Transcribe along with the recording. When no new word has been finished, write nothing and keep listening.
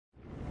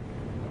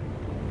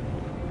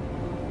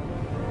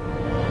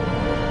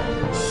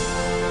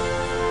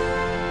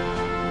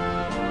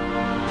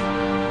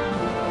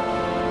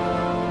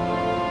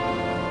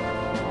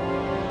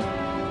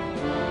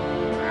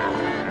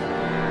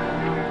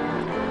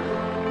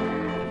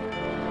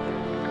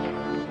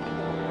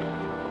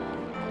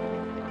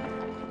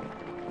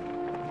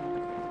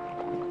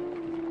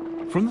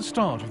From the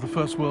start of the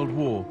First World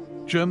War,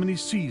 Germany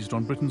seized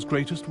on Britain's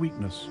greatest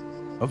weakness,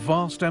 a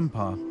vast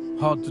empire,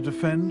 hard to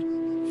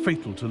defend,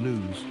 fatal to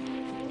lose.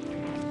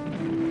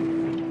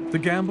 The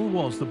gamble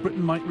was that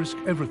Britain might risk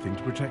everything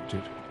to protect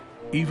it,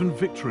 even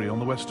victory on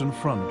the Western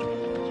Front.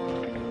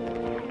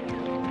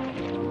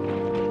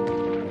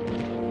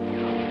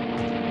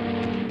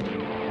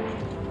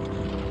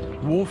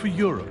 War for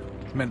Europe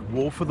meant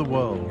war for the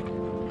world.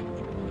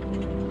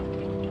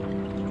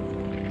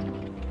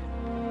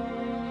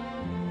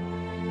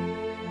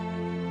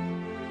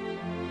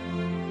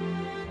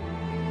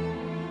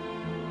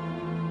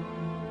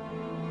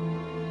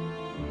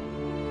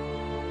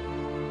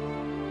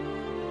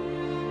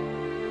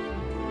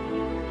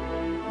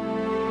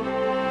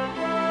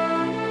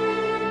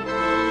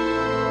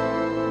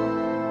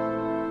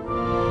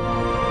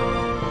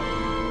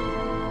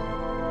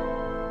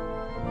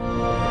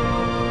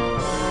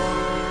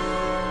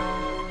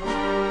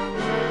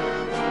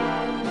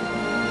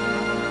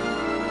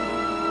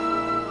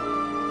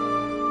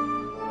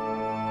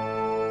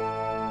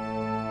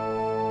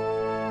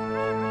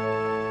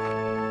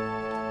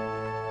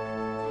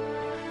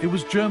 It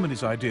was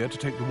Germany's idea to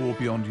take the war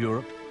beyond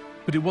Europe,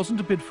 but it wasn't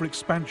a bid for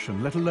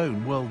expansion, let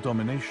alone world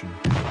domination.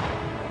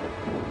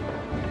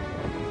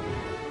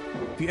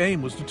 The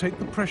aim was to take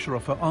the pressure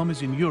off her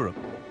armies in Europe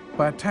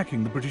by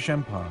attacking the British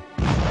Empire,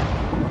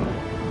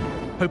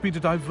 hoping to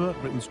divert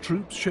Britain's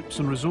troops, ships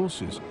and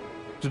resources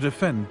to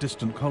defend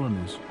distant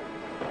colonies.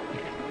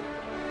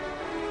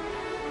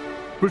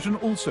 Britain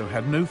also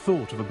had no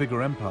thought of a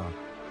bigger empire.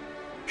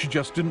 She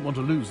just didn't want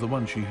to lose the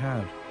one she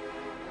had.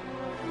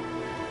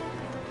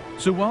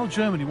 So while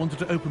Germany wanted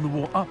to open the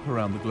war up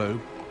around the globe,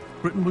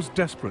 Britain was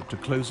desperate to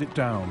close it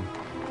down.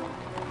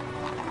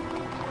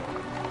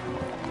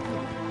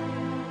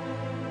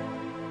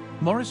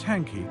 Maurice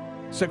Hankey,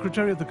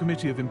 Secretary of the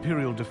Committee of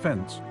Imperial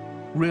Defence,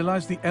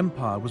 realised the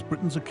empire was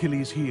Britain's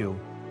Achilles heel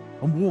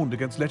and warned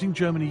against letting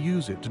Germany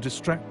use it to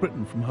distract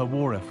Britain from her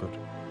war effort.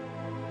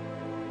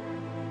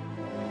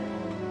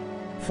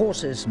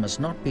 Forces must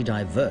not be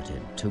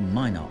diverted to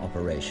minor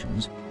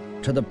operations,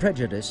 to the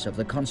prejudice of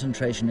the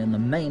concentration in the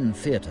main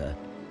theatre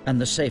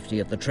and the safety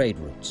of the trade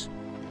routes.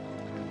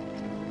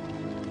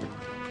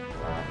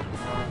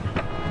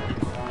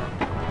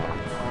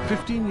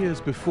 "15 years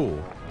before,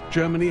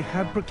 Germany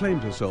had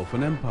proclaimed herself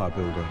an empire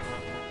builder.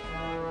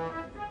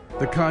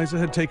 The Kaiser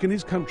had taken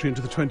his country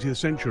into the 20th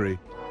century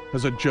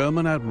as a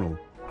German admiral,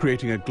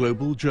 creating a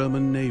global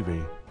German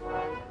navy.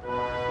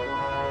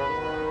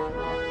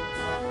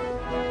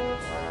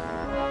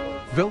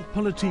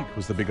 Weltpolitik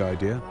was the big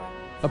idea,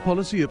 a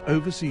policy of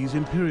overseas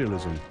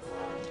imperialism,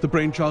 the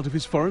brainchild of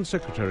his foreign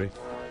secretary,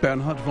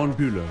 Bernhard von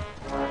Bülow.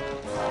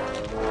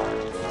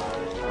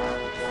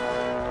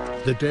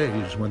 The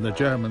days when the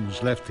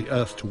Germans left the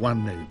earth to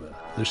one neighbour,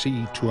 the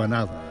sea to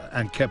another,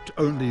 and kept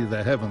only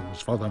the heavens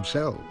for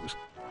themselves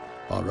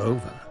are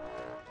over.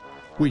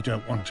 We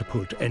don't want to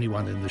put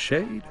anyone in the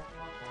shade,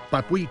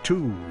 but we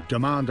too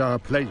demand our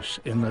place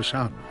in the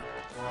sun.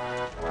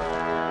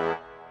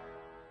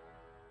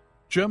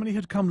 Germany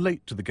had come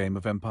late to the game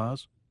of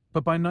empires,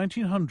 but by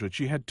 1900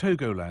 she had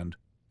Togoland,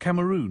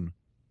 Cameroon,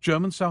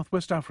 German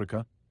Southwest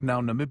Africa,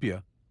 now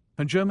Namibia,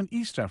 and German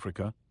East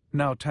Africa,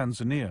 now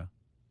Tanzania.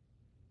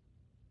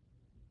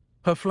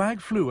 Her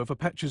flag flew over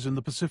patches in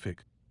the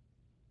Pacific,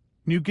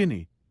 New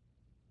Guinea,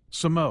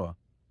 Samoa,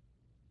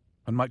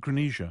 and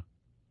Micronesia.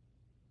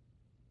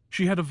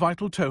 She had a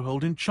vital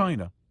toehold in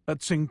China, at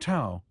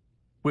Tsingtao,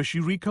 where she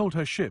recoaled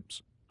her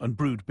ships and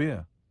brewed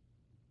beer.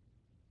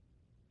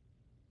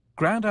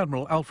 Grand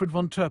Admiral Alfred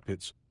von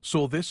Tirpitz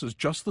saw this as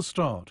just the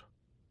start.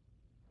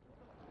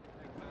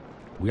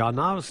 We are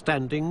now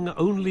standing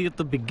only at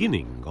the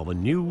beginning of a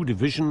new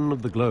division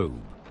of the globe.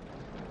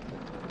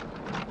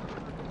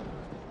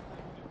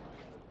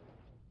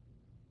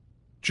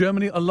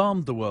 Germany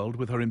alarmed the world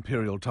with her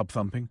imperial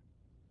tub-thumping.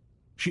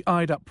 She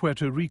eyed up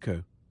Puerto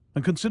Rico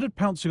and considered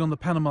pouncing on the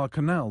Panama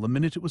Canal the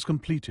minute it was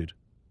completed.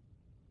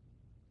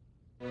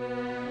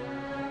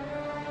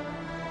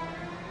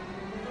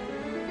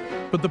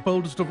 But the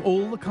boldest of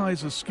all the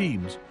Kaiser's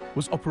schemes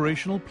was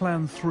Operational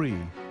Plan 3.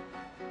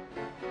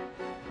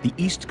 The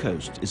East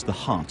Coast is the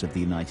heart of the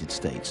United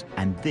States,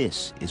 and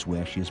this is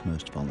where she is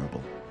most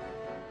vulnerable.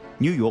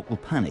 New York will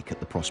panic at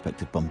the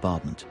prospect of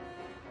bombardment.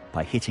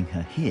 By hitting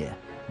her here,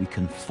 we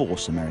can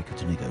force America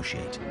to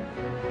negotiate.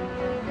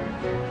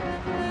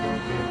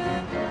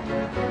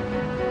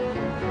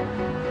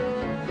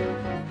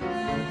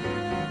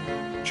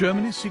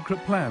 Germany's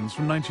secret plans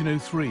from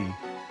 1903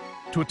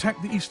 to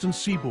attack the eastern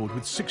seaboard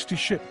with 60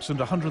 ships and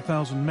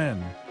 100,000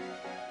 men,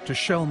 to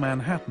shell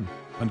Manhattan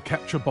and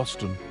capture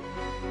Boston.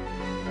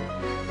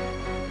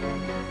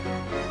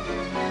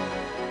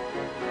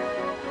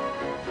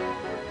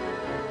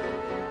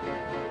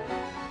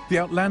 The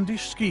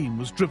outlandish scheme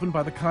was driven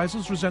by the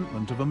Kaiser's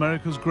resentment of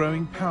America's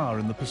growing power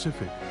in the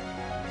Pacific.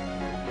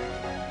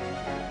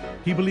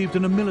 He believed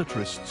in a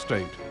militarist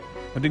state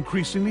and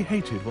increasingly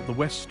hated what the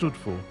West stood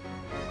for.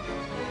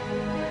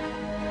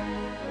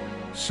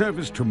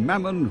 Service to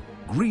mammon,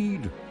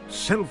 greed,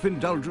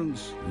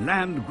 self-indulgence,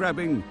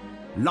 land-grabbing,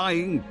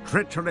 lying,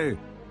 treachery,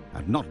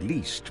 and not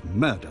least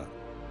murder.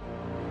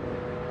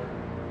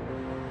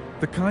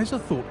 The Kaiser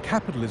thought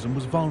capitalism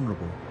was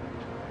vulnerable,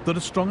 that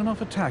a strong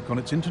enough attack on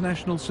its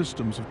international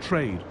systems of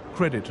trade,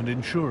 credit and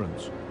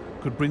insurance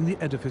could bring the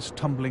edifice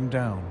tumbling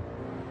down.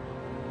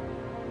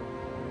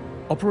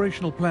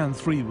 Operational Plan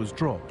 3 was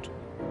dropped,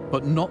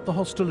 but not the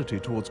hostility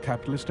towards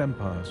capitalist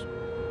empires.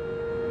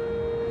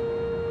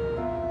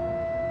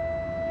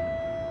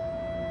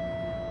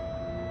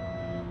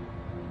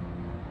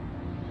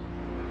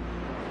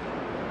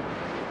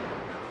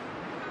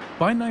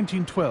 By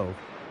 1912,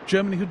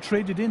 Germany had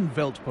traded in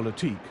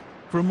Weltpolitik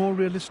for a more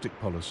realistic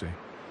policy.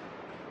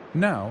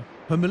 Now,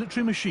 her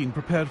military machine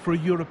prepared for a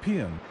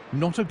European,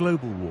 not a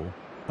global war,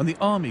 and the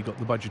army got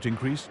the budget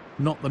increase,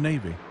 not the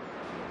navy.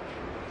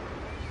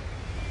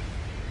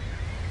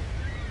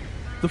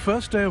 The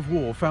first day of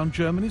war found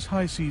Germany's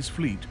high seas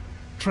fleet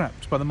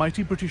trapped by the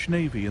mighty British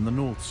Navy in the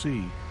North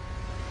Sea.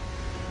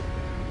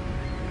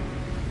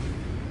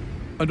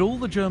 And all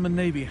the German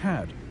Navy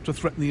had to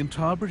threaten the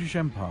entire British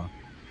Empire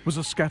was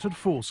a scattered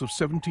force of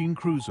 17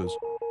 cruisers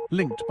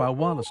linked by a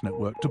wireless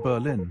network to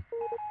Berlin.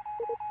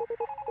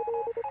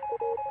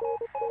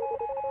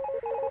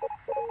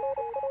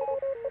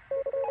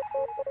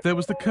 There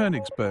was the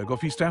Königsberg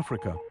off East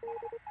Africa,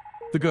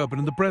 the Goeben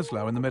and the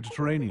Breslau in the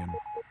Mediterranean,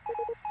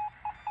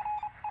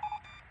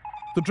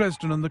 the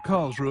Dresden and the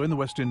Karlsruhe in the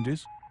West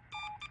Indies,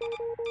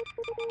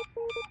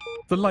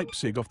 the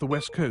Leipzig off the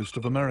west coast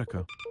of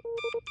America.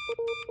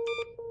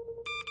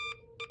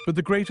 But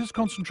the greatest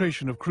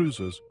concentration of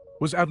cruisers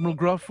was Admiral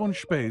Graf von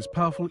Spee's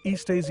powerful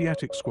East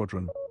Asiatic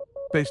Squadron,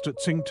 based at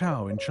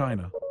Tsingtao in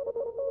China.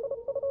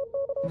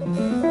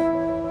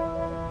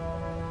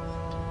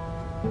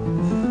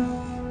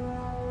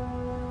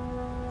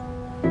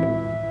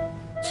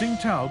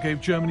 Tsingtao gave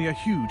Germany a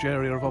huge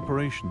area of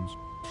operations,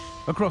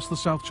 across the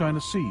South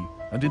China Sea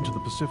and into the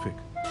Pacific.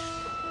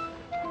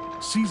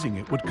 Seizing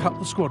it would cut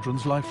the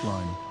squadron's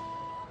lifeline.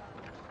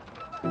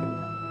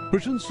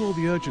 Britain saw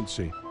the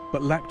urgency,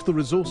 but lacked the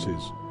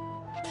resources.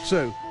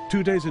 So,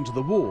 2 days into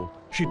the war,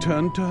 she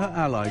turned to her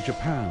ally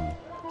Japan.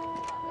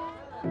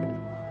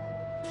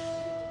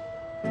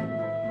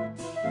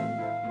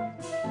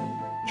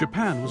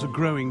 Japan was a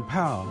growing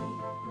power.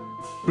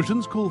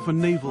 Britain's call for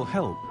naval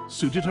help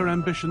suited her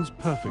ambitions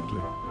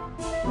perfectly.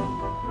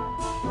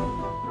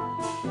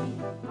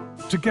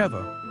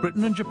 Together,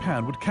 Britain and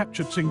Japan would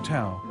capture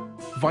Tsingtao,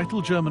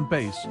 vital German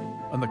base,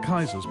 and the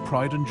Kaiser's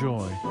pride and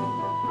joy.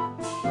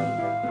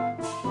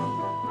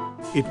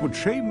 It would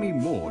shame me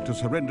more to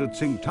surrender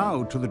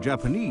Tsingtao to the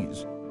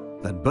Japanese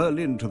than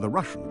Berlin to the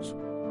Russians.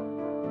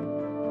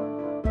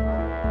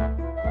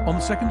 On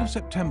the 2nd of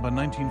September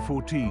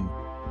 1914,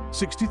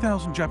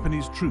 60,000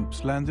 Japanese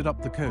troops landed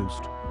up the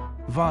coast,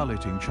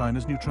 violating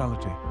China's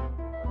neutrality.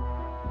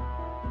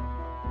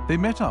 They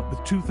met up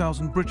with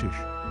 2,000 British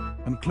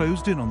and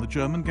closed in on the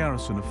German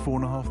garrison of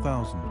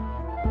 4,500.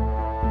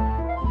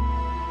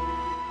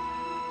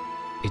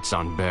 It's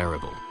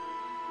unbearable.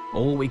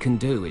 All we can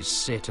do is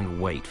sit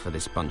and wait for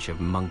this bunch of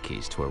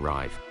monkeys to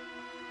arrive.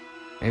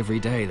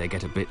 Every day they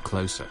get a bit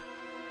closer.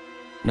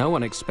 No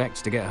one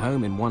expects to get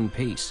home in one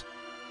piece.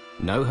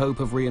 No hope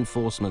of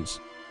reinforcements.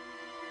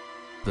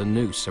 The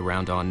noose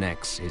around our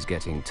necks is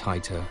getting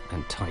tighter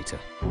and tighter.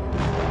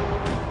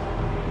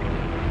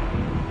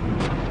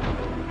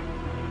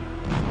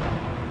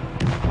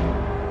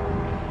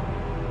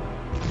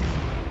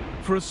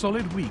 For a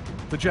solid week,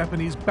 the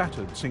Japanese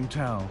battered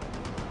Tsingtao.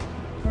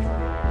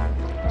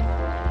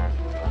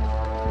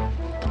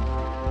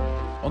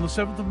 On the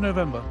 7th of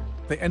November,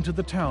 they entered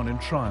the town in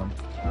triumph.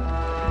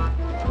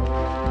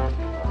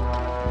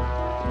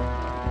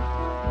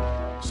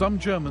 Some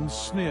Germans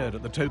sneered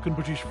at the token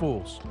British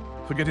force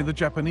for getting the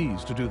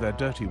Japanese to do their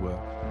dirty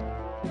work.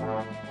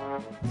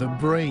 The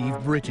brave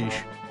British.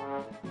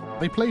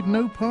 They played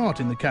no part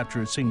in the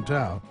capture of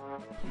Tsingtao,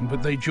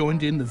 but they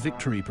joined in the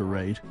victory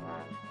parade.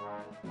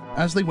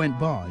 As they went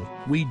by,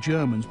 we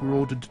Germans were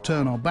ordered to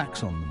turn our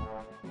backs on them.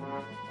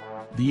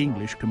 The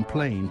English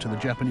complained to the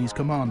Japanese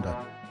commander,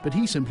 but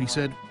he simply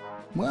said,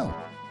 well,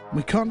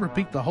 we can't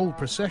repeat the whole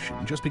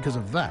procession just because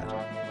of that.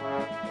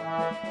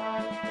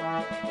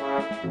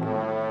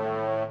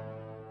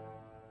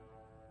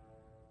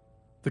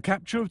 The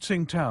capture of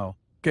Tsingtao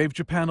gave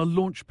Japan a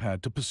launch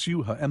pad to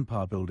pursue her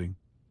empire building.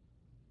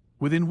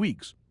 Within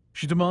weeks,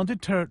 she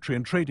demanded territory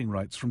and trading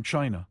rights from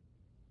China.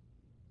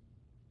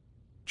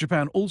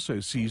 Japan also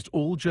seized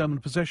all German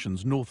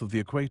possessions north of the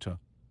equator.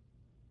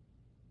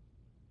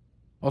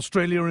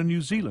 Australia and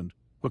New Zealand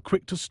were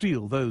quick to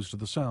steal those to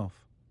the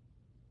south.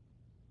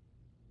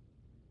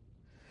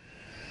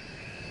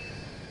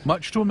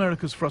 Much to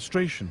America's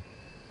frustration,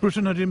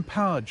 Britain had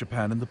empowered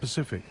Japan in the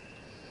Pacific.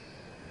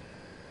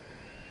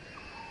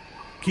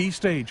 Key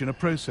stage in a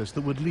process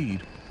that would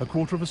lead, a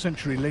quarter of a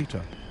century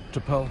later, to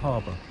Pearl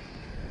Harbor.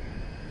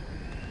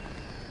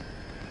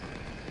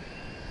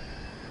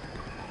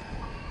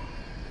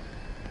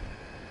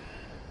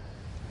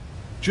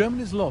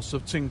 Germany's loss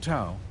of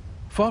Tsingtao,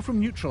 far from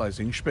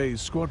neutralizing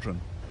Spee's squadron,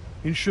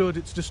 ensured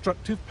its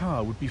destructive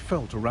power would be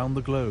felt around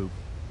the globe.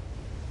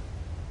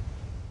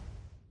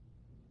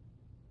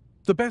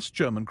 The best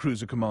German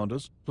cruiser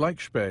commanders, like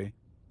Spee,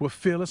 were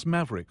fearless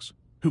mavericks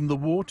whom the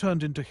war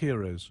turned into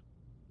heroes.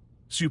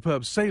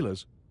 Superb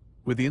sailors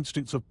with the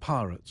instincts of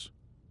pirates.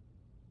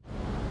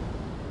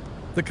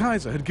 The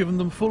Kaiser had given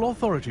them full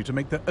authority to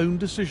make their own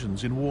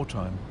decisions in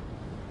wartime.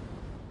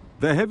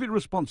 The heavy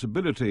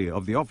responsibility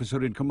of the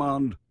officer in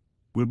command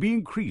will be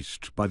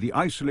increased by the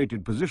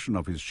isolated position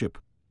of his ship.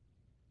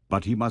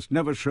 But he must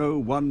never show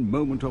one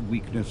moment of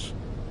weakness.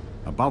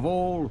 Above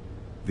all,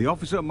 the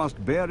officer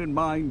must bear in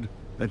mind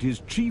that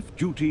his chief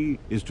duty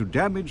is to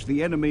damage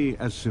the enemy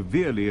as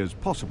severely as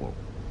possible.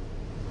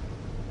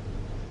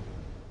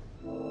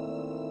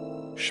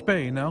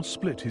 Spee now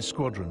split his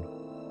squadron.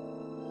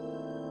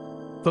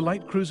 The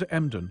light cruiser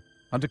Emden,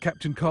 under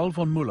Captain Karl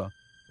von Müller,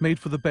 made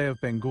for the Bay of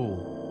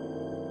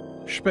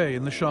Bengal. Spee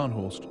in the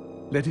Scharnhorst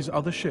led his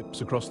other ships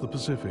across the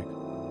Pacific.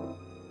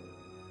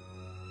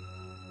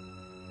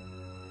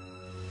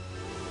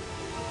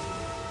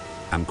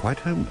 I'm quite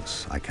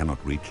homeless. I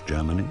cannot reach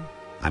Germany.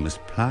 I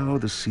must plough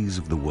the seas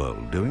of the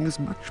world, doing as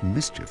much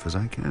mischief as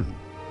I can.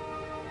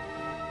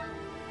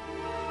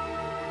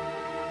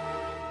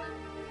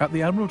 At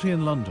the Admiralty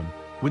in London,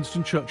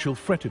 Winston Churchill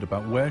fretted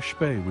about where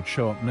Spee would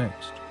show up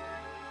next.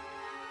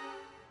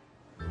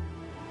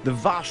 The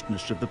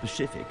vastness of the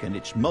Pacific and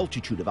its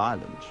multitude of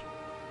islands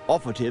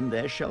offered him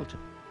their shelter.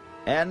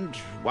 And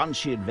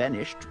once he had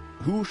vanished,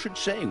 who should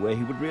say where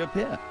he would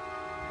reappear?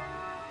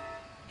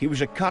 He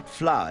was a cut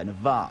flower in a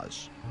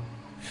vase,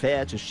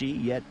 fair to see,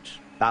 yet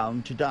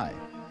bound to die.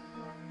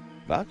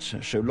 But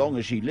so long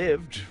as he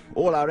lived,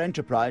 all our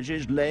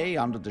enterprises lay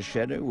under the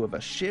shadow of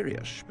a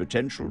serious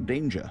potential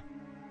danger.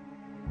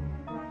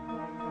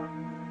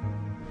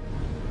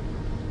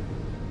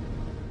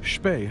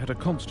 Spee had a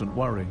constant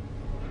worry.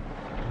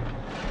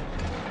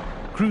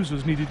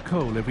 Cruisers needed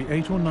coal every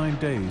 8 or 9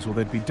 days or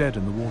they'd be dead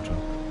in the water.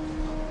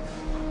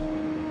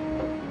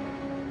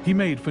 He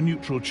made for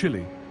neutral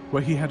Chile,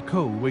 where he had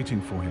coal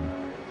waiting for him.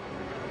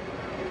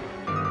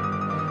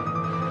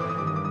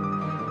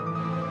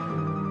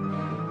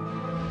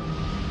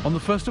 On the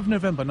 1st of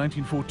November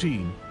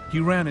 1914, he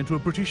ran into a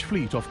British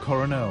fleet off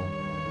Coronel.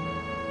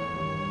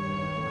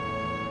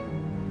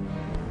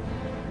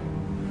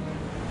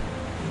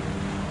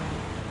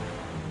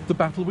 The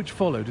battle which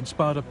followed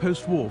inspired a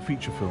post-war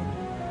feature film.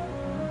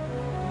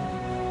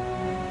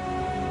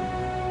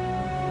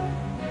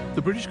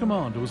 The British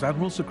commander was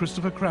Admiral Sir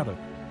Christopher Cradock,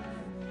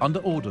 under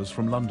orders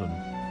from London.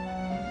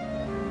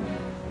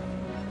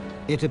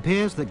 It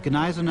appears that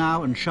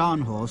Gneisenau and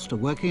Scharnhorst are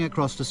working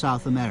across to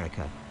South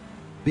America.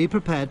 Be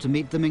prepared to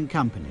meet them in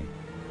company.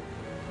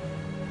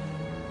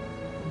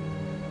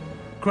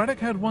 Cradock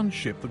had one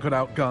ship that could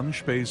outgun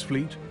Spee's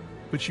fleet,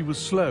 but she was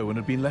slow and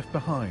had been left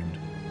behind.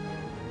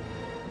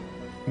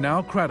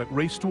 Now Cradock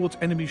raced towards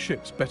enemy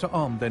ships better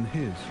armed than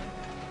his.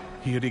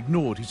 He had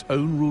ignored his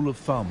own rule of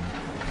thumb.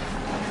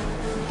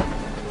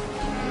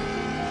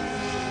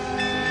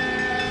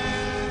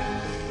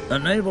 A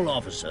naval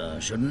officer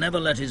should never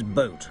let his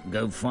boat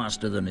go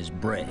faster than his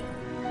brain.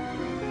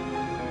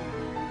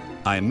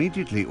 I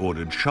immediately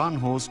ordered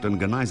Scharnhorst and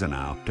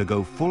Gneisenau to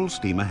go full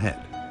steam ahead,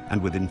 and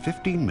within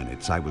 15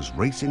 minutes I was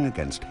racing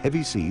against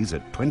heavy seas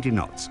at 20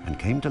 knots and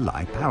came to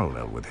lie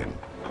parallel with him.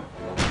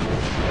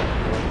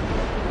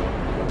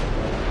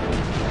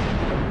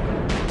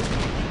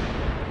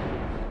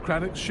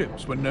 Cradock's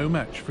ships were no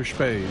match for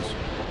Spee's.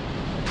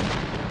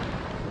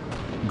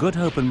 Good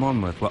Hope and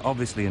Monmouth were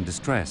obviously in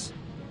distress.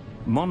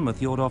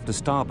 Monmouth yawed off to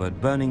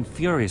starboard, burning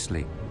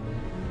furiously.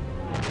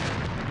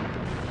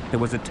 There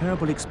was a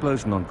terrible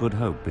explosion on Good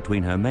Hope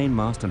between her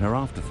mainmast and her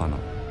after funnel.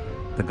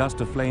 The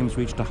gust of flames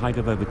reached a height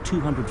of over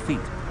 200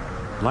 feet,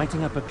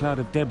 lighting up a cloud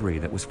of debris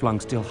that was flung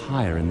still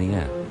higher in the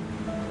air.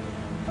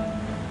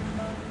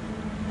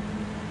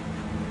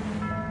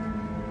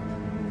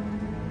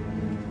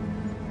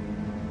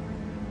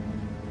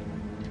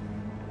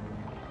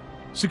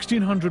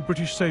 "1,600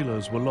 British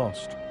sailors were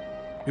lost.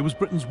 It was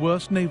Britain's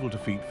worst naval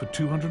defeat for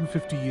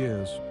 250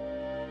 years.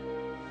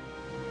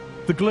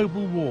 The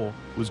global war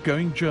was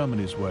going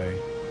Germany's way.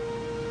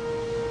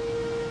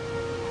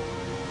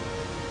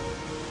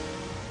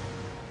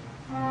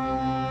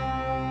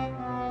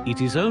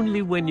 It is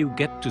only when you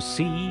get to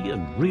see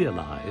and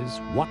realize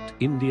what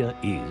India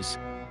is,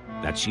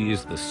 that she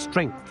is the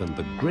strength and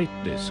the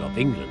greatness of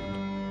England.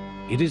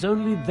 It is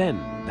only then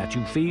that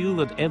you feel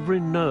that every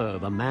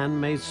nerve a man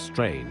may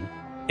strain,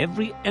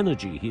 every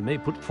energy he may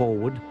put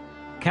forward,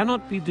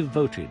 cannot be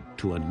devoted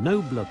to a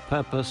nobler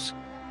purpose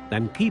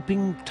than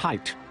keeping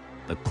tight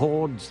the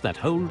cords that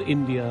hold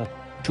India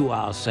to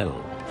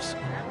ourselves.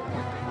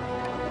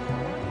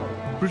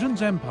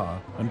 Britain's empire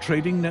and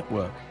trading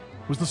network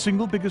was the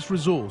single biggest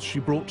resource she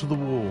brought to the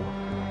war.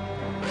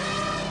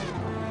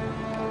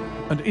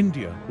 And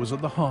India was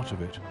at the heart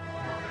of it.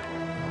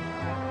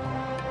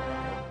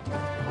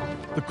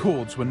 The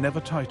cords were never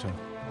tighter.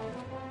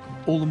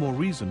 All the more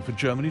reason for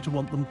Germany to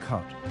want them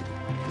cut.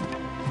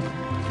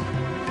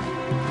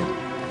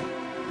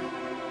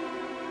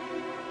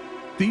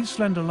 These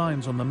slender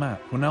lines on the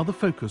map were now the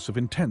focus of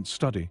intense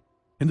study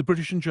in the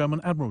British and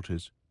German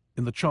admiralties,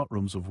 in the chart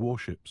rooms of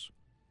warships.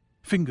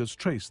 Fingers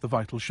traced the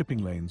vital shipping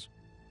lanes,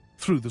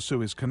 through the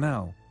Suez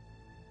Canal,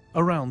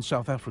 around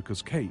South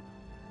Africa's Cape.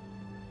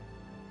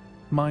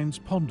 Minds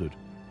pondered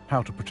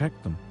how to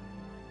protect them,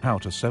 how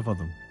to sever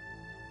them.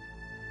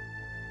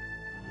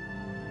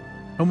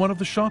 And one of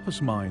the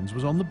sharpest minds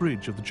was on the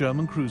bridge of the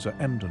German cruiser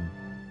Emden.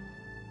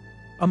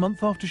 A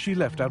month after she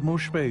left Admiral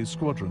Spee's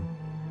squadron,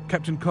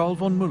 Captain Karl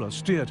von Müller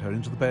steered her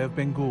into the Bay of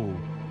Bengal.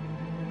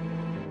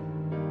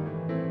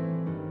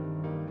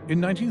 In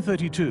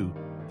 1932,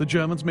 the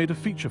Germans made a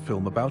feature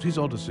film about his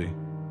odyssey.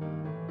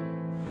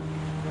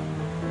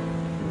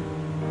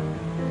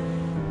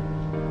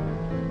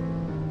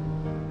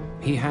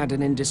 He had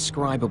an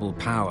indescribable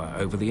power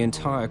over the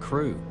entire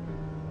crew.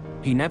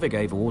 He never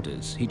gave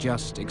orders, he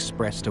just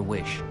expressed a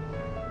wish.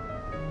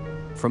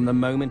 From the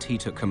moment he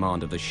took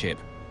command of the ship,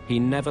 he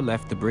never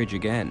left the bridge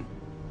again.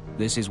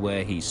 This is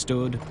where he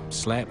stood,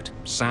 slept,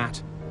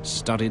 sat,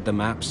 studied the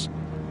maps.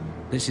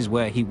 This is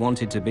where he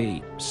wanted to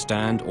be,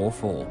 stand or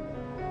fall.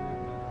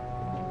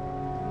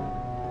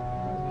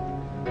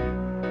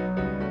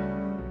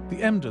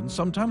 The Emden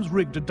sometimes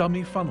rigged a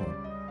dummy funnel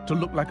to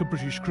look like a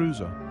British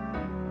cruiser.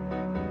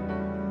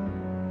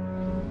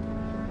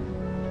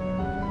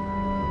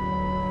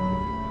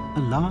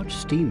 A large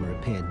steamer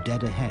appeared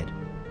dead ahead,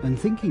 and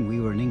thinking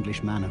we were an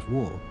English man of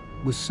war,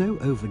 was so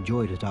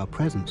overjoyed at our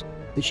presence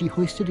that she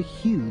hoisted a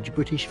huge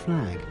British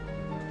flag.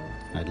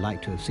 I'd like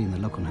to have seen the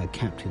look on her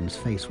captain's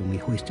face when we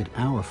hoisted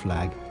our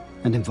flag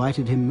and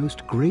invited him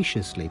most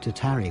graciously to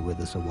tarry with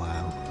us a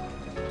while.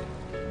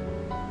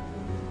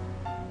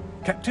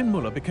 Captain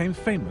Müller became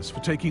famous for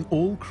taking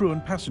all crew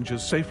and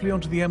passengers safely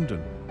onto the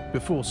Emden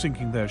before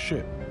sinking their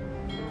ship.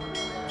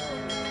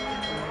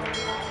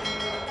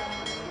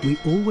 We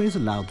always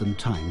allowed them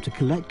time to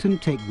collect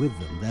and take with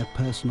them their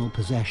personal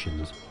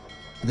possessions.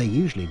 They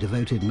usually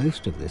devoted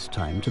most of this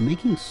time to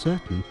making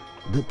certain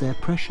that their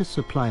precious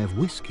supply of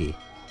whiskey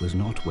was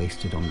not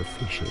wasted on the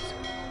fishes.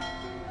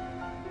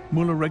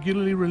 Müller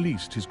regularly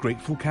released his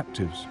grateful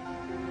captives.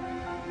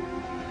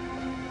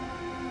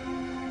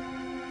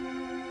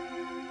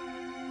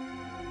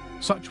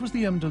 Such was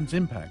the Emden's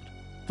impact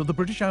that the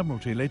British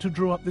Admiralty later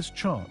drew up this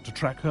chart to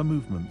track her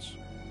movements.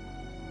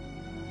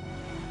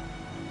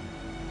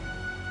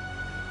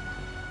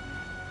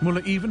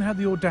 Müller even had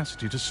the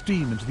audacity to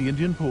steam into the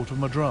Indian port of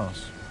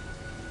Madras,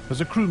 as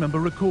a crew member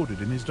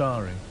recorded in his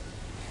diary.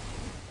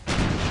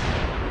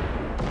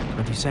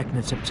 22nd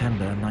of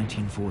September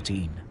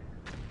 1914,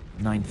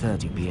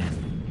 9:30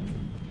 p.m.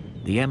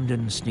 The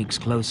Emden sneaks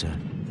closer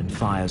and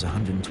fires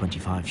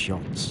 125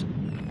 shots.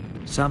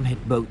 Some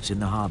hit boats in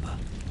the harbour.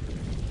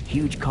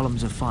 Huge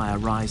columns of fire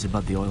rise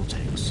above the oil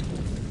tanks.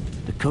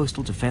 The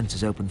coastal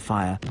defences open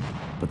fire,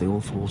 but they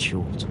all fall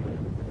short.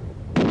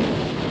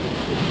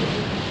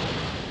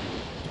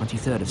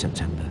 23rd of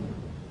September.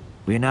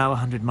 We are now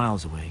 100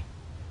 miles away.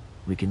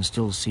 We can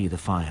still see the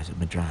fires at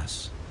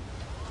Madras.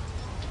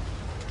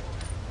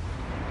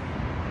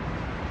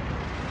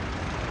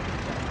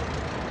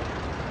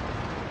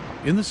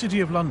 In the City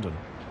of London,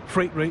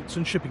 freight rates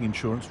and shipping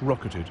insurance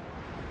rocketed.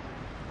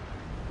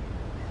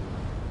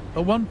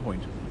 At one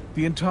point,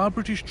 the entire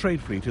British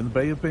trade fleet in the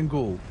Bay of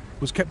Bengal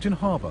was kept in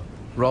harbour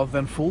rather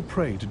than fall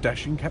prey to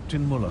dashing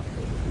Captain Müller.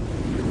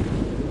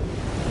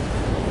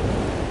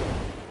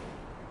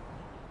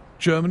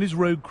 Germany's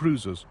rogue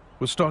cruisers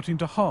were starting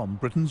to harm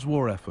Britain's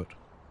war effort.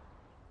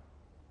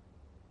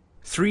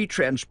 3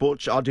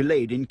 transports are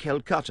delayed in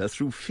Calcutta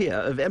through fear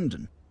of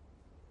Emden.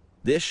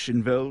 This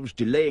involves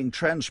delaying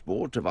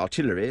transport of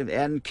artillery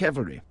and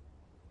cavalry.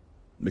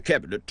 The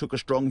Cabinet took a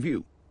strong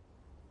view.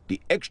 The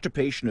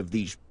extirpation of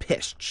these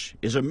pests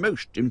is a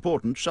most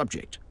important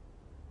subject.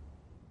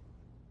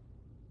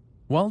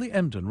 While the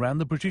Emden ran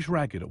the British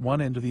ragged at one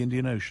end of the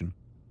Indian Ocean,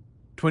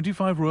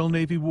 25 Royal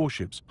Navy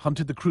warships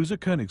hunted the cruiser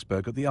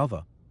Königsberg at the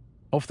other,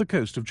 off the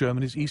coast of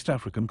Germany's East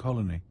African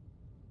colony.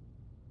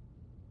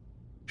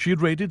 She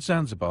had raided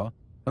Zanzibar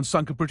and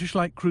sunk a British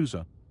light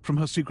cruiser from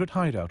her secret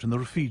hideout in the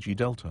Rufiji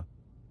Delta.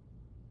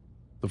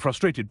 The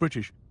frustrated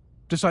British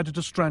decided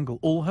to strangle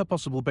all her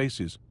possible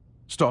bases,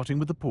 starting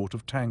with the port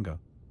of Tanga.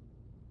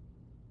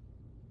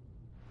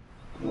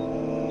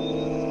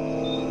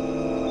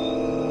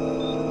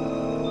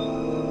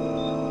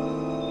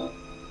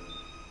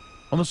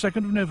 On the 2nd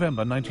of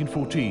November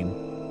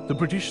 1914, the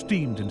British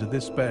steamed into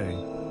this bay.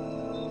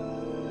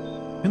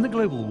 In the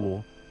global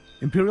war,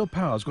 imperial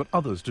powers got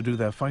others to do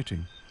their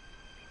fighting.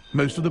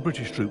 Most of the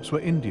British troops were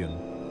Indian.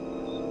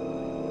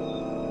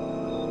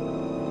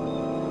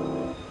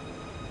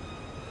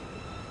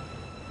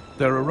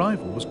 Their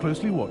arrival was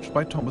closely watched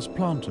by Thomas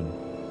Planton,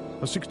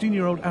 a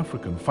 16-year-old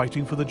African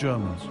fighting for the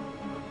Germans.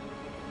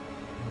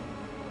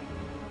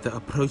 The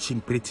approaching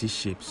British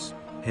ships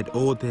had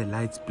all their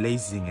lights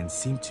blazing and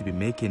seemed to be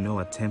making no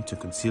attempt to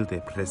conceal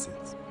their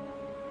presence.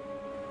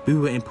 We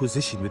were in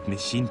position with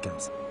machine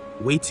guns,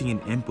 waiting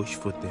in ambush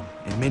for them,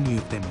 and many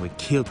of them were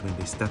killed when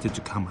they started to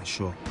come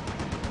ashore.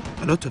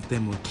 A lot of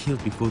them were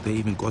killed before they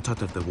even got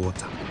out of the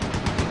water.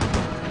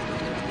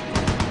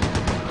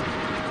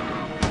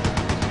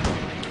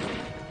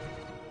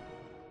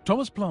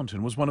 Thomas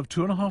Plantin was one of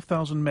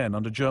 2,500 men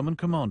under German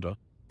commander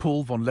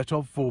Paul von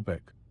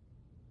Lettow-Vorbeck.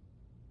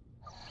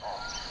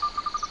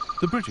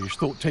 The British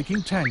thought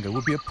taking Tanga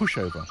would be a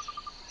pushover,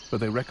 but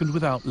they reckoned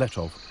without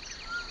Lettow.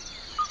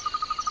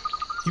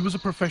 He was a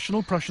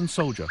professional Prussian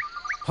soldier,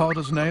 hard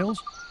as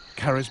nails,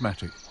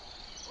 charismatic.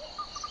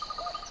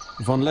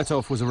 Von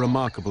Lettow was a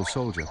remarkable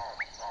soldier,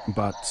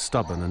 but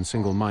stubborn and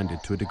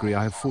single-minded to a degree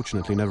I have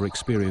fortunately never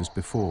experienced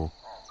before.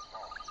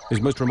 His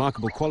most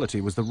remarkable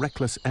quality was the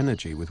reckless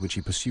energy with which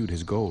he pursued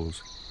his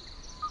goals.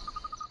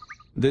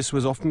 This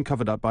was often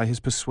covered up by his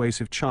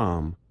persuasive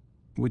charm,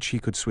 which he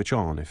could switch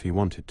on if he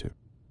wanted to.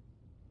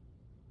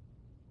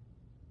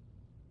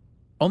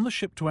 On the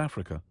ship to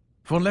Africa,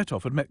 von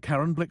Lettow had met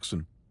Karen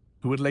Blixen,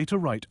 who would later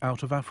write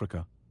Out of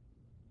Africa.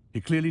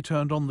 He clearly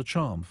turned on the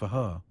charm for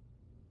her.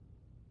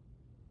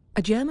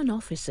 A German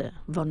officer,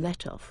 von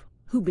Lettow,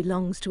 who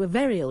belongs to a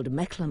very old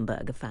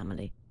Mecklenburger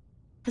family,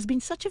 has been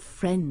such a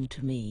friend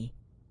to me.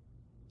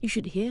 You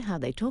should hear how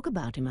they talk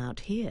about him out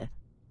here,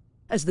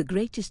 as the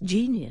greatest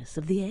genius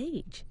of the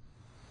age.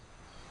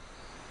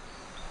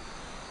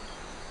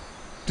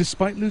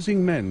 Despite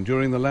losing men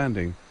during the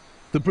landing,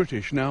 the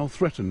British now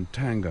threatened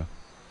Tanga.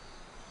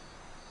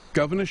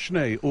 Governor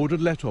Schnee ordered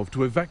Lettow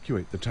to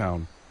evacuate the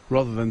town,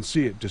 rather than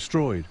see it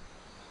destroyed.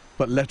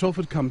 But Lettow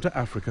had come to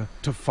Africa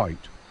to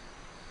fight.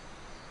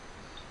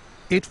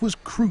 It was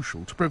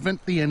crucial to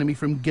prevent the enemy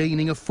from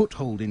gaining a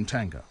foothold in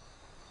Tanga,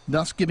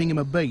 thus giving him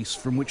a base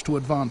from which to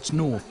advance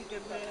north.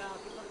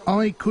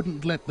 I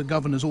couldn't let the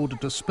governor's order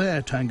to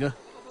spare Tanga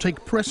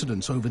take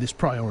precedence over this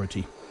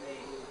priority.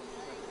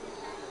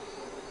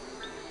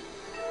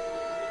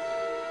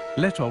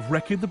 Lettow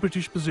wrecked the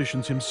British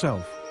positions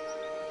himself,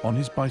 on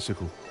his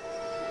bicycle.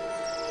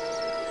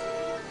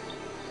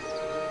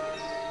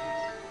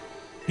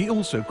 He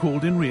also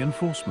called in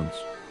reinforcements.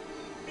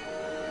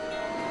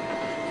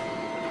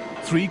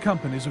 3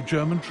 companies of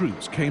German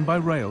troops came by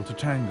rail to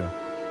Tanga.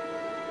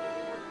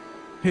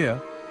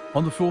 Here,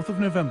 on the 4th of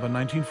November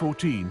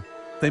 1914,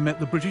 they met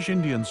the British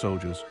Indian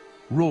soldiers,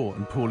 raw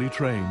and poorly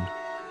trained.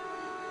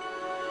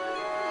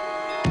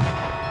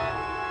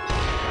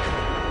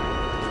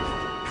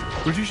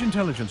 British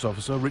intelligence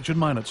officer Richard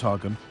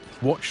Meinertzhagen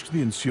watched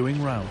the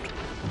ensuing rout.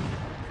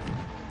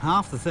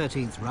 Half the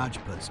 13th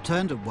Rajputs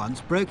turned at once,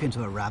 broke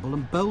into a rabble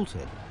and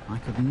bolted. I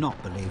could not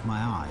believe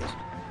my eyes.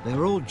 They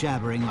were all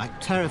jabbering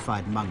like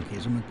terrified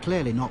monkeys and were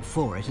clearly not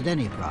for it at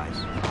any price.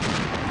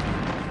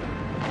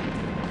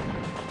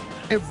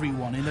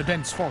 Everyone in the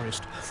dense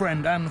forest,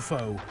 friend and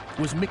foe,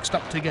 was mixed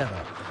up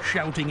together,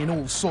 shouting in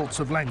all sorts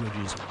of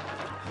languages.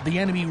 The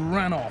enemy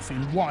ran off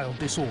in wild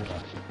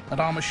disorder, and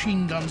our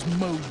machine guns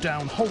mowed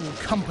down whole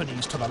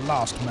companies to the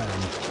last man.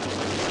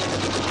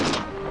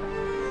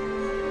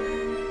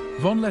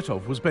 Von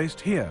Lettow was based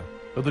here,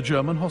 at the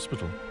German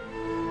hospital.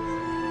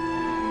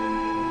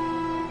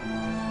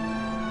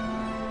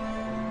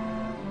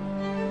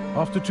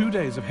 After 2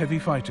 days of heavy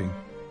fighting,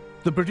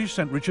 the British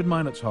sent Richard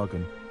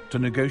Meinertzhagen to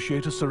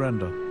negotiate a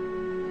surrender.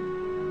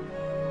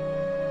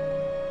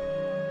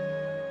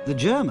 The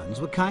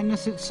Germans were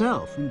kindness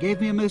itself and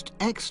gave me a most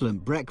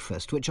excellent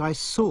breakfast, which I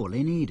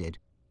sorely needed.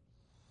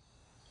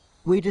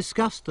 We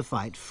discussed the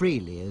fight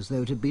freely as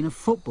though it had been a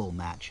football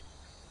match.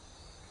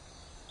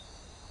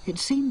 It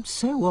seemed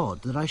so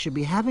odd that I should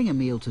be having a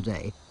meal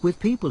today with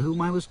people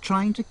whom I was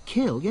trying to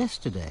kill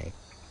yesterday.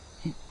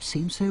 It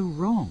seemed so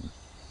wrong,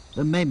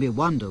 and made me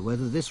wonder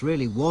whether this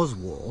really was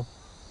war,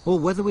 or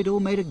whether we'd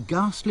all made a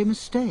ghastly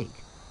mistake.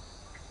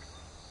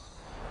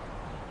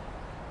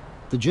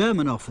 The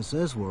German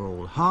officers were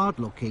all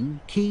hard-looking,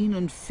 keen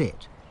and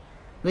fit.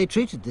 They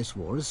treated this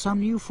war as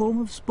some new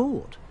form of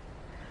sport.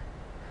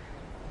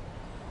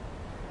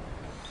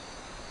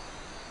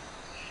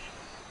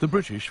 The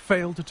British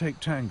failed to take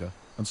Tanga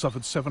and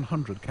suffered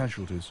 700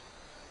 casualties.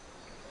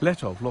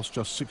 Lettow lost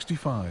just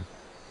 65.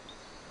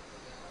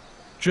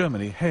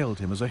 Germany hailed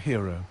him as a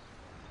hero.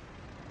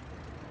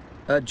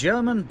 A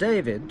German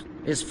David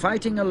is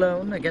fighting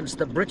alone against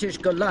the British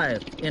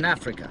Goliath in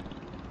Africa.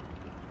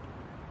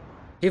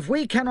 If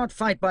we cannot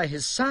fight by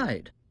his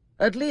side,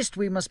 at least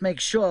we must make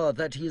sure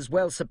that he is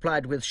well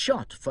supplied with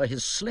shot for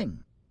his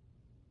sling.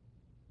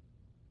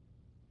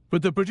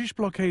 But the British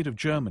blockade of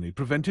Germany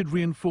prevented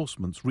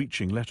reinforcements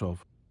reaching Lettow.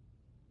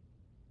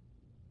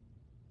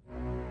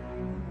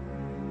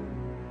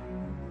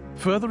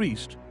 Further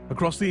east,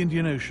 across the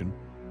Indian Ocean,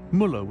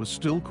 Muller was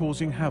still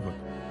causing havoc.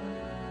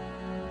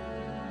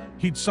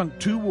 He'd sunk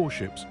 2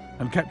 warships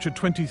and captured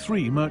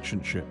 23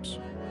 merchant ships.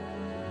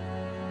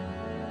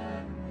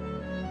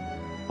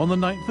 On the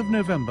 9th of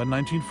November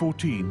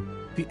 1914,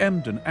 the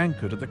Emden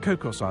anchored at the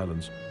Cocos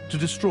Islands to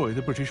destroy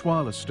the British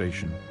wireless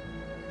station.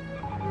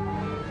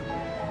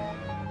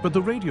 But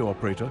the radio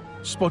operator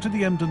spotted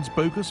the Emden's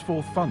bogus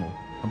 4th funnel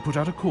and put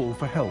out a call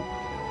for help.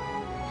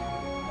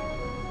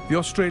 The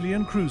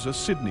Australian cruiser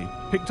Sydney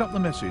picked up the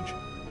message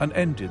and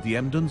ended the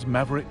Emden's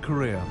maverick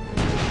career.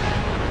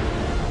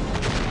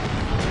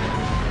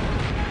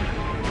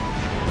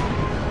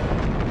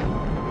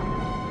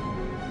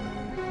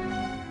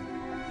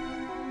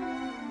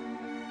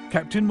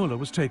 Captain Muller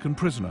was taken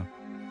prisoner,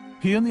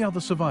 He and the other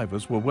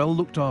survivors were well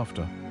looked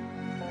after.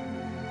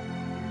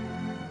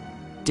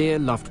 Dear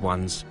loved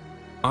ones,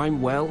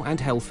 I'm well and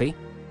healthy.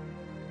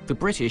 The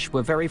British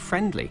were very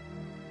friendly.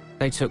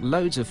 They took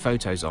loads of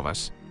photos of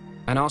us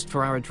and asked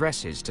for our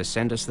addresses to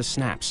send us the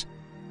snaps.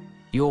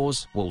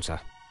 Yours, Walter.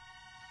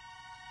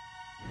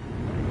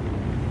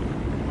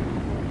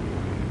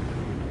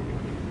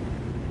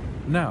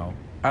 Now,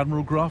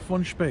 Admiral Graf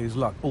von Spee's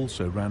luck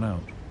also ran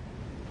out.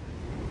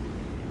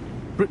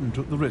 Britain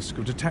took the risk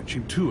of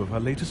detaching 2 of her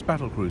latest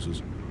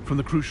battlecruisers from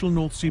the crucial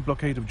North Sea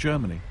blockade of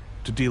Germany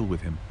to deal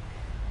with him.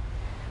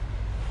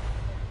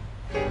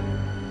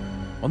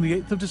 On the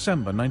 8th of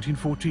December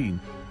 1914,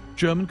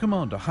 German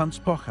commander Hans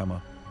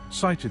Pochhammer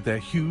sighted their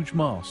huge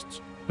masts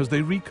as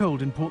they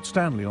recoaled in Port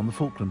Stanley on the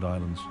Falkland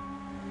Islands.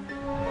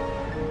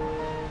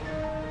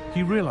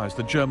 He realized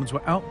the Germans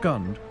were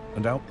outgunned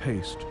and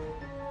outpaced.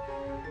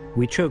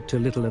 We choked a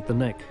little at the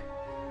neck.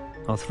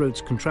 Our throats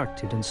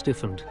contracted and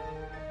stiffened.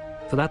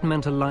 For that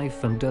meant a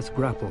life and death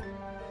grapple,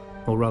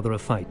 or rather a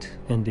fight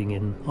ending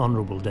in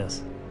honorable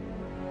death.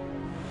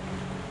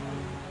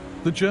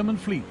 The German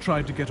fleet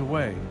tried to get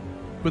away,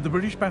 but the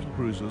British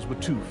battlecruisers were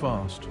too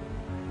fast.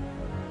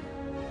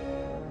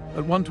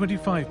 At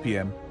 1:25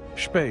 p.m,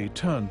 Spee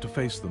turned to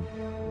face them.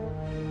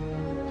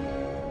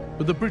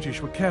 But the British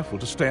were careful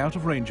to stay out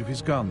of range of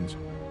his guns,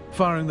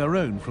 firing their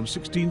own from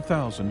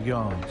 16,000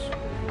 yards.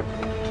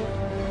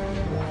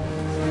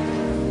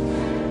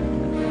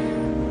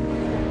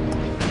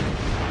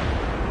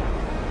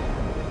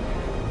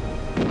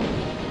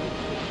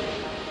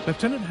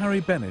 Lieutenant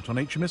Harry Bennett on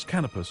HMS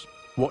Canopus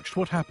watched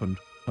what happened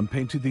and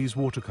painted these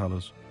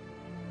watercolours.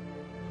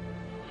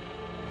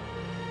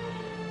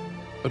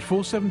 At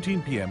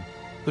 4:17 p.m,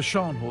 the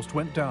Scharnhorst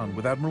went down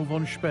with Admiral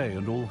von Spee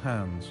and all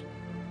hands.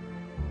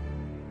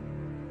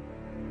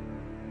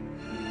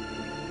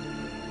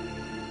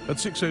 At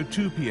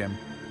 6:02 p.m,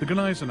 the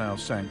Gneisenau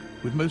sank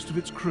with most of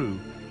its crew,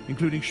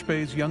 including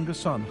Spee's younger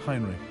son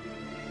Heinrich.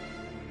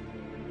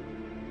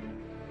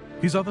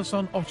 His other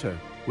son Otto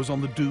was on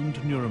the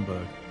doomed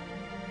Nuremberg.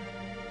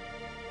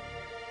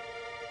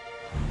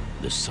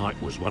 The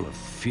sight was one of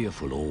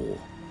fearful awe.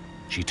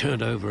 She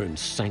turned over and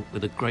sank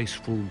with a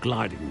graceful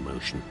gliding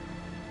motion,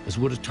 as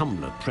would a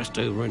tumbler pressed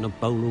over in a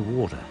bowl of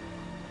water.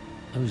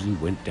 Those who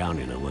went down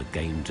in her were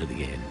game to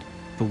the end,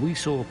 for we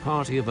saw a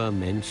party of her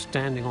men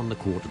standing on the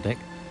quarterdeck,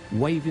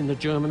 waving the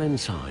German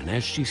ensign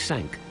as she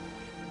sank,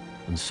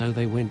 and so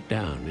they went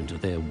down into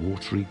their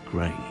watery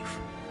grave.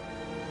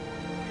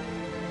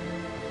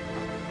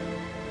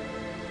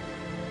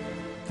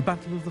 The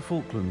Battle of the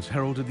Falklands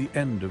heralded the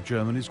end of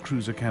Germany's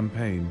cruiser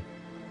campaign.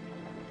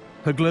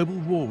 Her global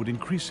war would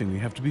increasingly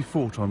have to be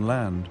fought on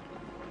land.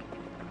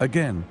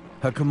 Again,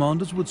 her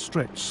commanders would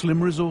stretch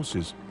slim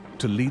resources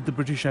to lead the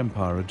British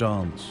Empire a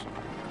dance.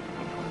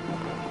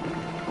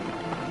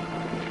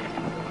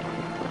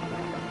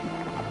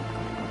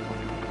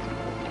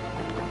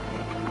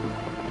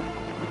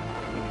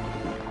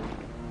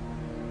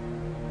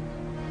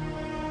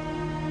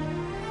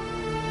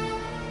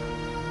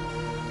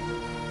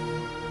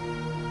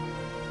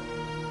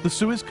 The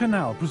Suez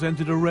Canal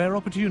presented a rare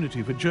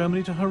opportunity for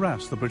Germany to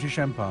harass the British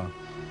Empire.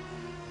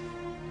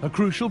 A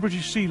crucial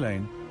British sea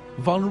lane,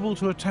 vulnerable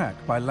to attack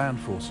by land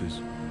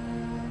forces.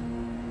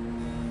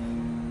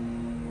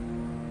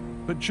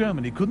 But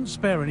Germany couldn't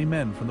spare any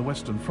men from the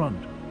Western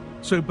Front,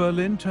 so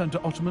Berlin turned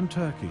to Ottoman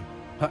Turkey,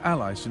 her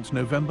ally since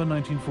November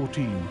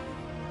 1914.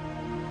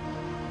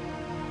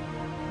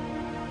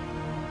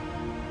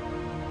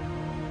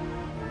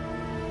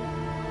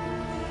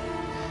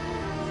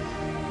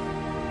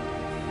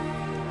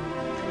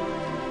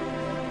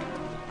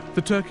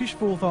 The Turkish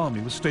Fourth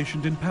Army was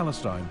stationed in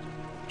Palestine,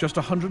 just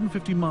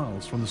 150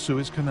 miles from the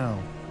Suez Canal.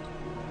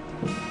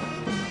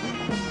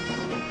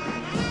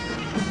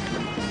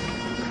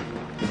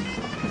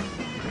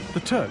 The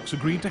Turks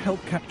agreed to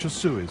help capture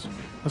Suez,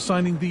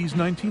 assigning these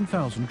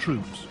 19,000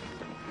 troops.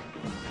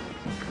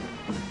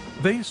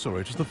 They saw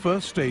it as the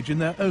first stage in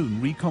their own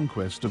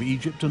reconquest of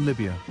Egypt and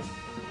Libya.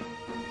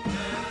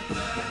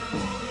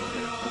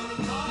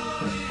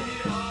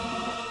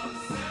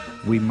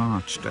 We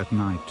marched at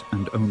night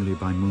and only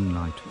by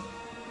moonlight.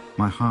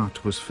 My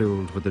heart was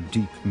filled with a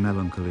deep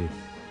melancholy,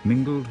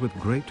 mingled with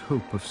great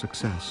hope of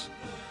success.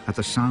 At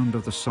the sound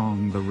of the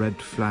song, the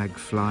red flag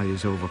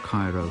flies over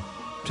Cairo,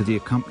 to the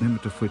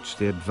accompaniment of which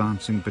the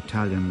advancing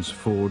battalions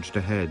forged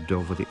ahead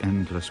over the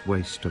endless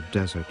waste of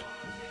desert,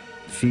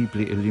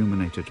 feebly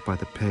illuminated by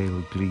the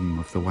pale gleam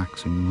of the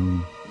waxing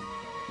moon.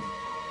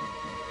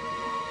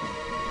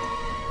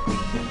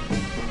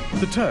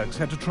 The Turks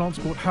had to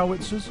transport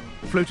howitzers,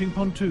 floating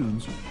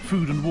pontoons,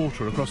 food and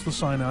water across the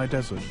Sinai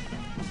Desert,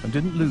 and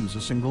didn't lose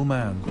a single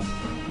man.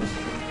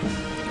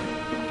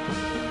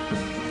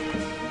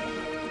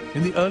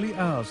 In the early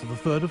hours of the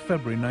 3rd of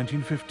February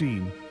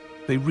 1915,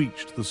 they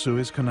reached the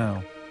Suez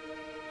Canal.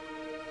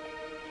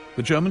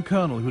 The German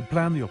colonel who had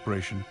planned the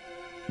operation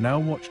now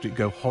watched it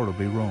go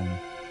horribly wrong.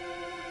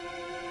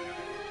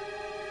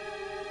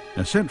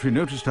 A sentry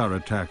noticed our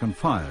attack and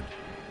fired.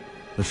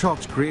 The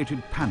shots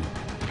created panic.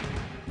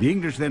 The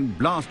English then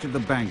blasted the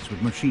banks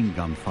with machine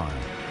gun fire.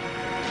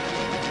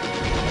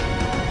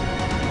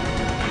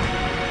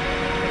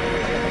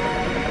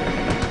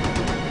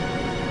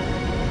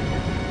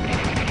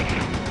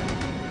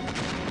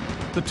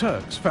 The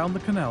Turks found the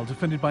canal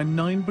defended by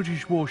 9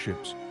 British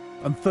warships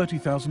and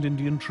 30,000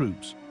 Indian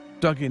troops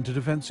dug into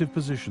defensive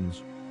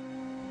positions.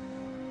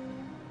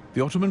 The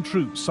Ottoman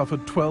troops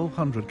suffered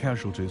 1,200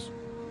 casualties.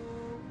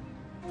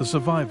 The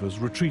survivors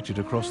retreated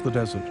across the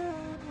desert.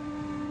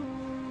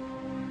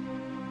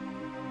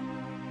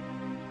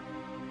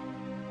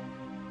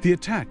 The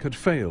attack had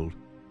failed,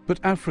 but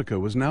Africa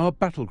was now a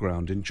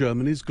battleground in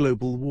Germany's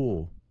global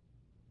war.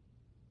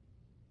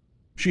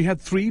 She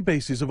had 3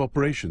 bases of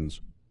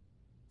operations: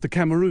 the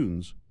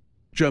Cameroons,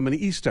 Germany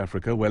East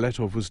Africa, where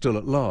Letov was still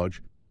at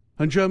large,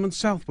 and German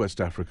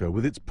Southwest Africa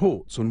with its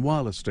ports and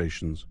wireless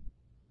stations.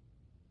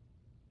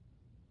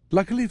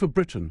 Luckily for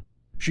Britain,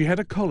 she had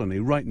a colony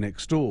right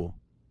next door.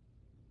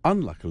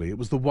 Unluckily, it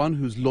was the one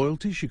whose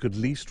loyalty she could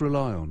least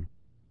rely on.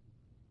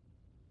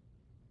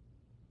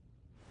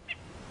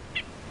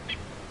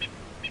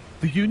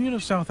 The Union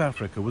of South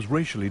Africa was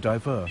racially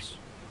diverse.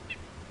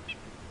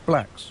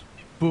 Blacks,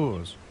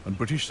 Boers, and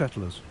British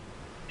settlers.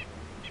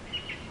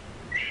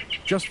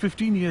 Just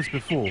 15 years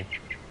before,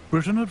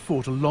 Britain had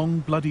fought a long,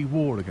 bloody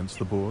war against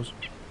the Boers.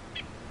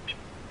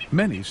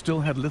 Many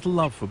still had little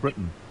love for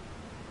Britain.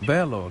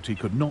 Their loyalty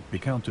could not be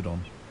counted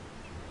on.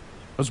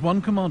 As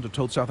one commander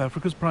told South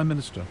Africa's Prime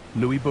Minister,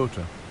 Louis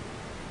Botha,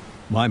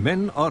 "My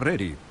men are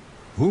ready.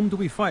 Whom do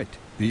we fight?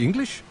 The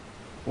English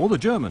or the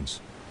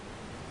Germans?"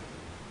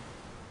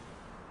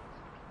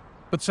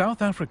 But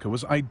South Africa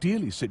was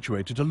ideally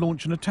situated to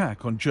launch an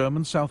attack on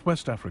German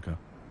Southwest Africa.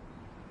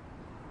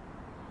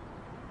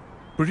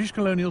 British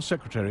Colonial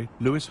Secretary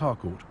Lewis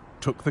Harcourt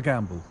took the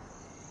gamble.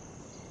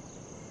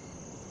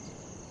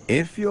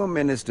 If your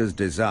ministers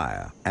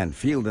desire and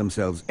feel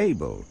themselves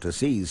able to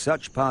seize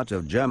such part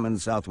of German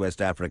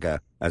Southwest Africa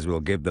as will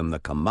give them the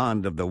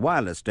command of the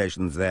wireless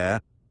stations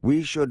there,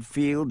 we should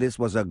feel this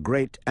was a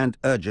great and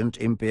urgent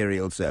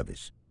imperial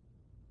service.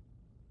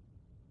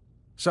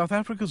 South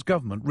Africa's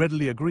government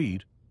readily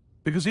agreed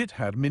because it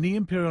had mini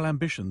imperial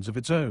ambitions of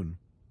its own.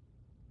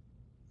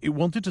 It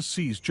wanted to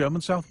seize German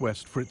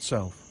Southwest for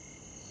itself.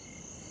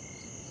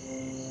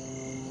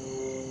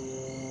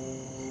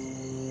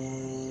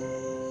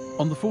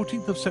 On the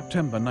 14th of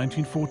September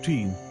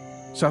 1914,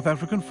 South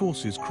African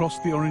forces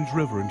crossed the Orange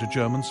River into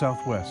German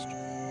Southwest.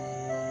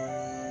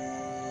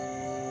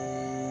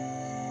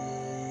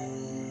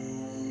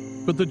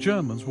 But the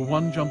Germans were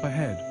one jump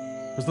ahead,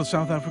 as the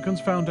South Africans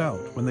found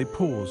out when they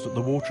paused at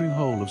the watering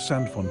hole of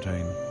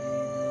Sandfontein.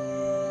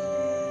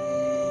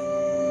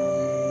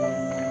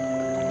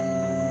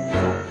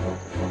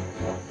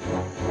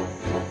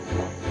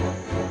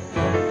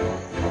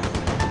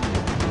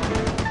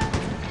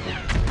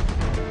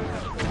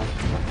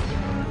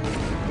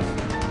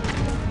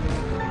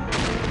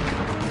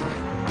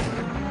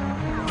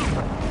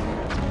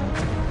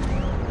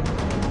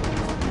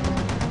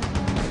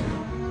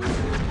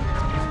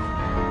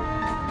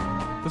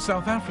 The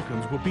South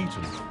Africans were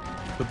beaten,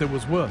 but there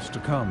was worse to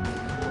come.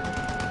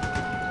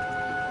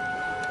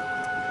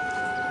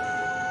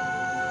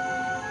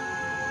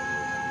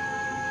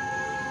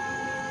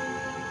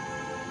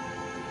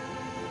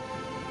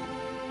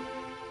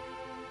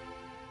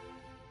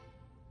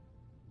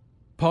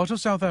 Part of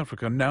South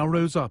Africa now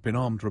rose up in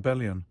armed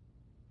rebellion.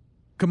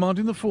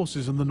 Commanding the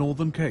forces in the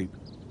Northern Cape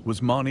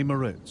was Manie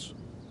Maritz.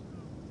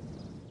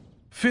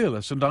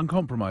 Fearless and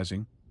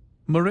uncompromising,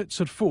 Maritz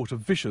had fought a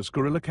vicious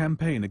guerrilla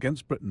campaign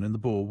against Britain in the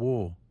Boer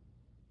War.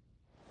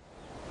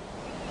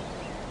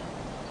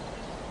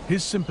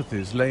 His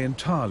sympathies lay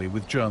entirely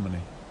with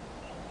Germany.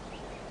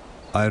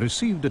 I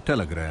received a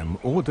telegram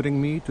ordering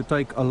me to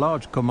take a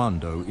large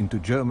commando into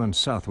German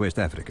Southwest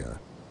Africa.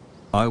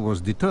 I was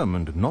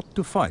determined not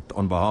to fight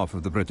on behalf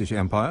of the British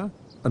Empire,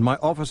 and my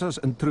officers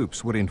and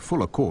troops were in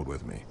full accord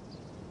with me.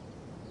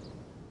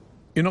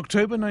 In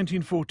October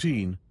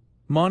 1914,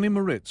 Manie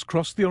Maritz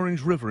crossed the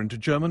Orange River into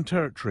German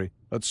territory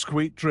at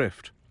Squeet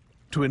Drift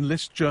to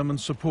enlist German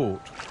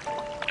support.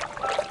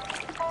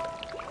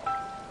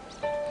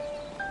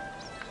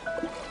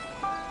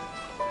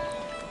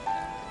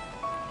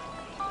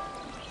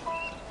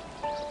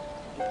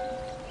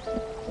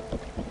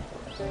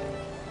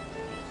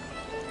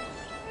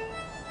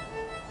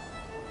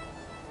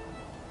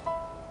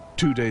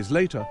 Two days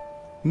later,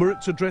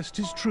 Maritz addressed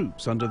his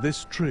troops under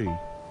this tree.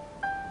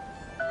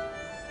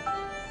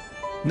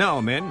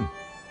 Now, men,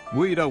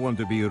 we don't want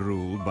to be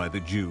ruled by the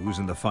Jews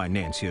and the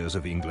financiers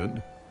of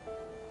England.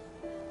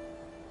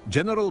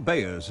 General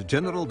Beyers,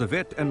 General de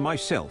Wet and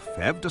myself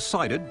have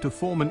decided to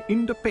form an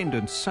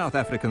independent South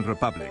African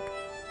Republic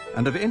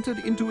and have entered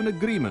into an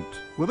agreement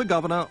with the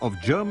governor of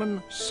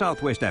German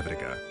Southwest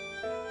Africa.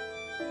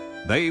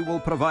 They will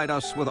provide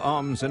us with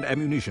arms and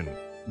ammunition,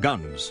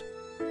 guns.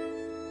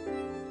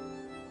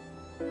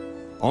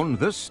 On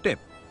this step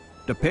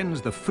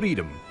depends the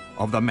freedom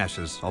of the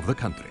masses of the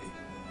country.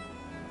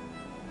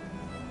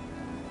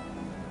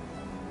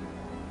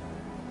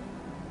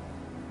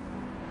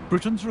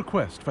 Britain's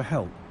request for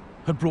help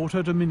had brought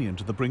her dominion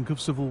to the brink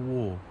of civil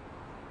war.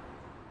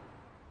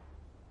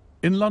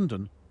 In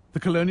London, the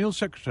colonial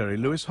secretary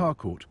Lewis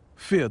Harcourt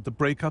feared the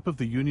breakup of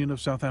the Union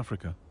of South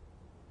Africa.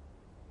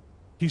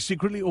 He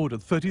secretly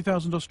ordered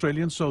 30,000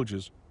 Australian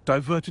soldiers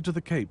diverted to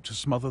the Cape to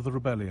smother the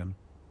rebellion.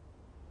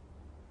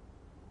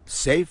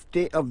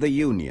 Safety of the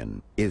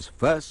Union is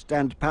first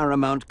and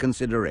paramount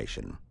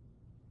consideration.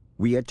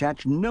 We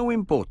attach no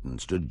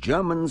importance to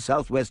German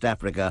Southwest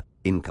Africa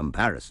in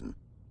comparison.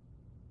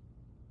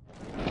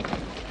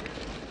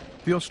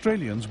 The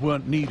Australians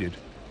weren't needed.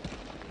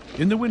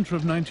 In the winter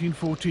of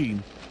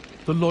 1914,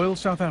 the loyal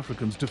South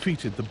Africans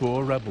defeated the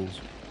Boer rebels.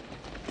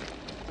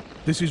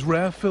 This is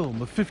rare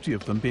film of 50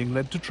 of them being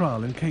led to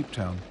trial in Cape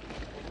Town.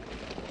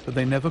 But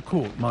they never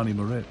caught Mani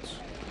Moritz.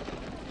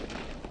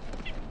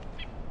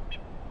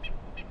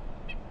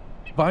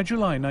 By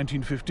July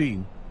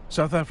 1915,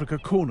 South Africa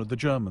cornered the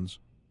Germans,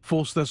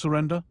 forced their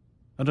surrender,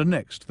 and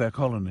annexed their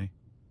colony.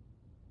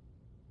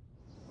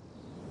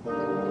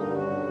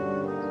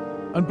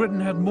 And Britain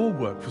had more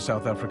work for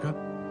South Africa,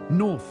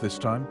 north this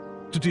time,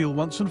 to deal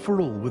once and for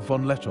all with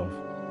von Lettow.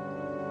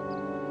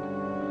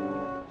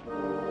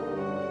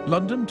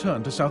 London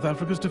turned to South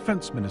Africa's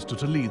defence minister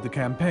to lead the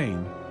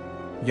campaign,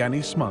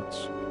 Jannie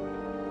Smuts.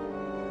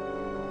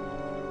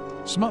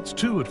 Smuts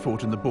too had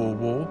fought in the Boer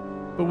War,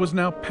 but was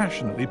now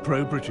passionately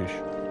pro-British.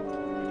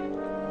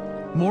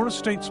 More a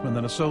statesman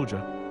than a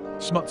soldier,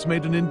 Smuts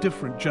made an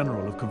indifferent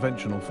general of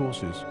conventional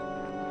forces.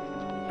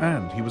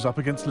 And he was up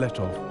against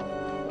Lettow.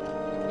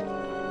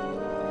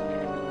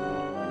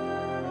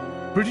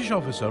 British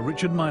officer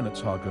Richard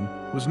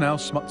Meinertzhagen was now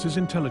Smuts's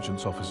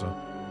intelligence officer.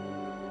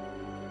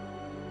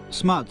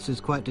 Smuts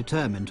is quite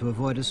determined to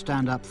avoid a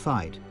stand-up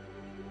fight.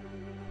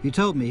 He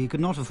told me he could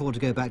not afford to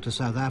go back to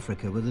South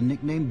Africa with the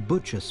nickname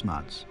Butcher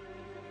Smuts.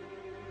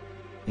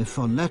 If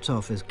von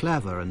Lettow is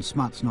clever and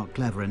Smuts not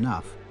clever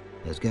enough,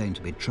 there's going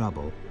to be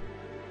trouble.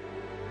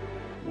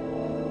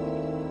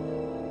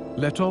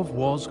 Lettow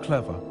was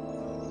clever.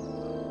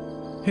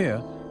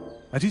 Here,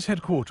 at his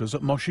headquarters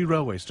at Moshi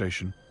railway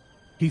station,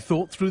 he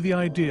thought through the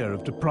idea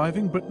of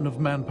depriving Britain of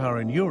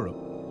manpower in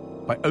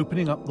Europe by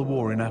opening up the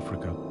war in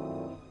Africa.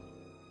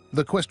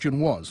 The question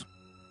was,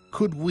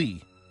 could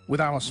we, with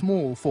our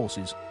small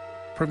forces,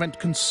 prevent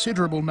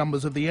considerable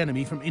numbers of the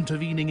enemy from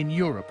intervening in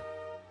Europe,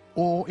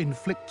 or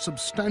inflict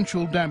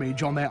substantial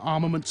damage on their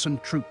armaments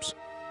and troops?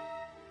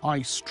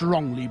 I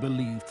strongly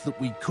believed that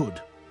we could.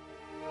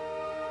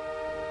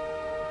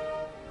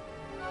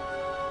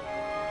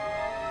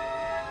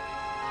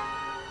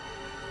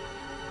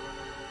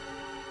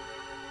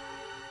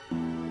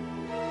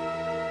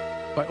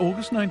 By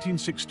August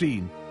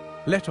 1916,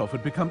 Lettow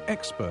had become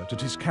expert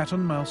at his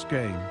cat-and-mouse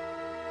game.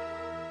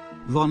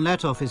 Von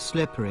Lettow is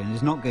slippery and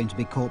is not going to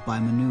be caught by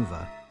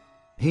manoeuvre.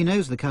 He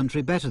knows the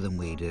country better than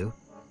we do.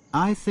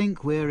 I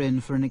think we're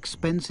in for an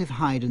expensive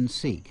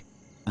hide-and-seek,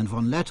 and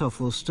von Lettow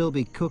will still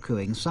be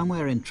cuckooing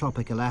somewhere in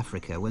tropical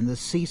Africa when the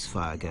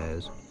ceasefire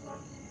goes.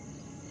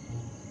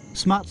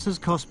 Smuts has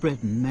cost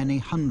Britain many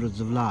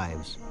hundreds of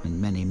lives and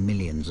many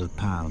millions of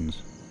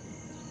pounds.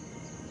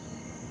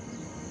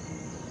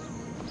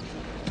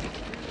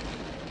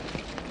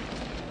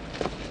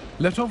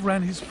 Lettow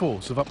ran his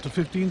force of up to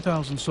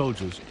 15,000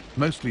 soldiers,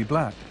 mostly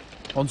black,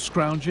 on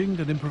scrounging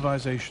and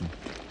improvisation.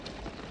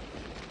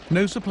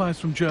 No supplies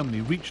from Germany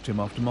reached him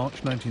after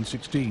March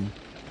 1916,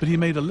 but he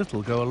made a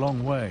little go a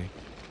long way,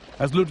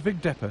 as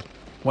Ludwig Deppe,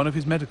 one of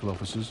his medical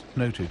officers,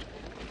 noted.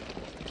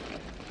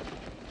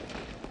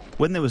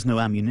 When there was no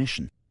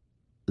ammunition,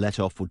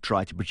 Lettow would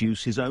try to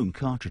produce his own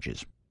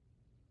cartridges.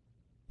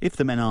 If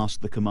the men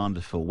asked the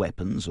commander for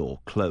weapons or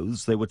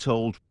clothes, they were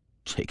told,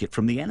 "Take it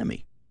from the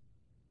enemy."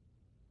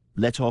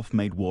 Lettow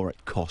made war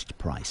at cost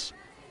price.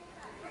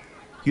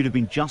 You'd have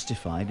been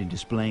justified in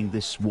displaying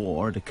this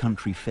war at a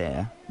country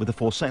fair with a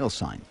for sale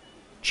sign.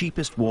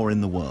 Cheapest war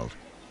in the world.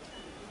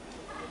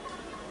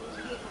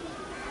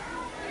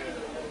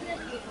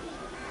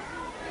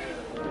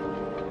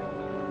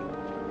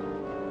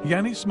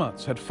 Jannie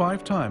Smuts had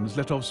 5 times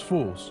Lettow's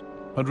force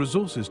and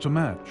resources to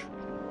match.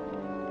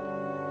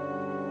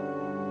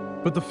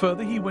 But the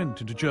further he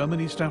went into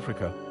German East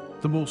Africa,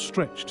 the more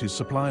stretched his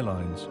supply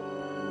lines.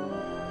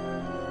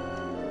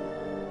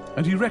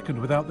 And he reckoned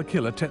without the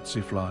killer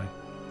tsetse fly.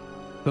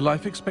 The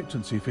life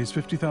expectancy for his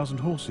 50,000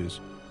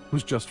 horses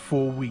was just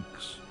 4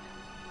 weeks.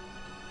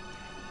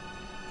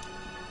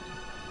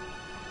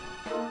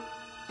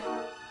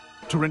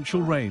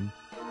 Torrential rain,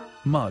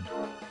 mud,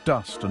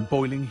 dust and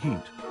boiling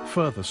heat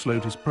further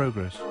slowed his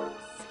progress.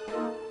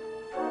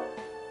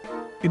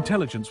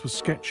 Intelligence was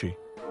sketchy,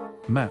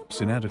 maps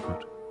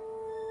inadequate.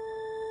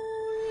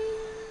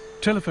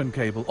 Telephone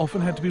cable often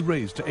had to be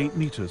raised to 8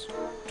 meters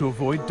to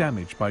avoid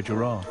damage by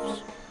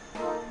giraffes.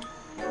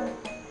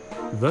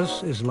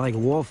 Thus is like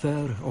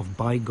warfare of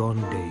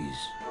bygone days.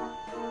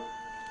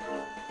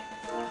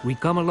 We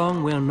come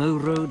along where no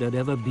road had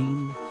ever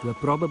been, where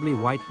probably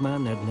white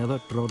man had never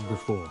trod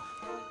before.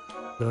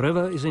 The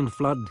river is in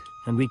flood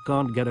and we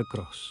can't get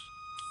across.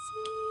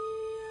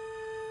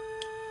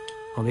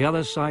 On the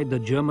other side, the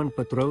German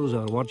patrols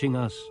are watching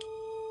us,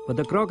 but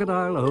the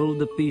crocodile hold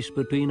the peace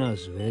between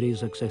us very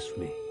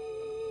successfully.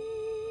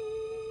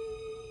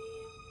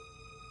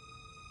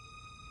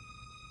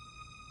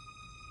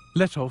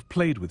 Letov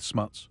played with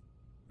Smuts,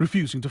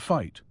 refusing to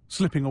fight,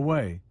 slipping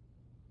away,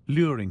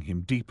 luring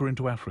him deeper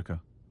into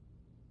Africa.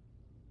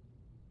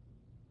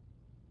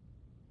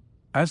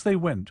 As they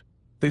went,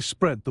 they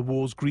spread the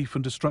war's grief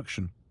and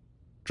destruction,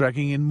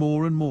 dragging in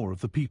more and more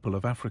of the people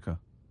of Africa.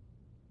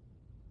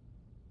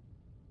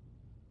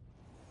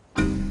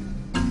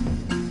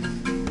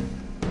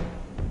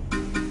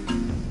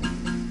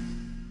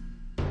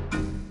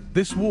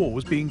 This war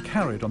was being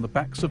carried on the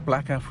backs of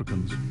black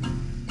Africans.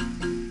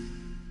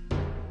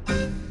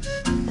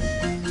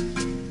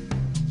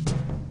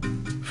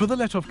 For the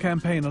Letov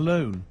campaign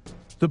alone,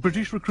 the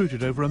British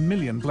recruited over 1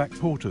 million black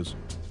porters.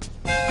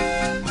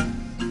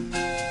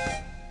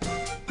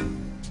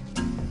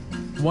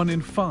 1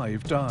 in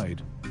 5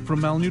 died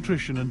from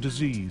malnutrition and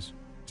disease,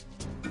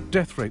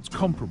 death rates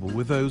comparable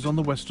with those on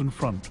the Western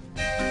Front.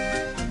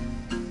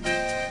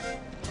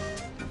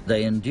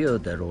 They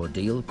endured their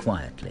ordeal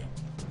quietly.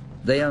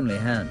 They only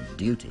had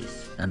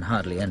duties and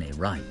hardly any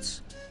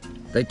rights.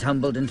 They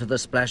tumbled into the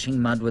splashing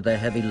mud with their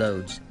heavy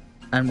loads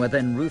and were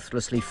then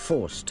ruthlessly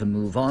forced to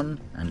move on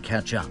and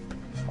catch up.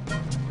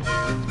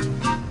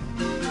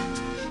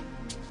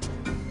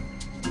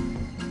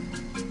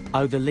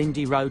 Oh, the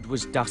Lindy Road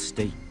was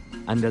dusty,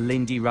 and the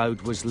Lindy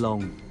Road was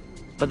long.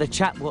 But the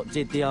chap what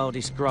did the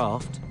hardest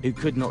graft, who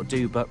could not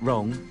do but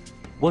wrong,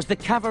 was the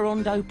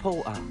Cavarondo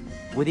porter,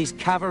 with his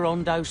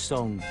Cavarondo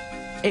song.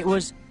 It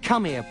was,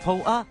 "Come here,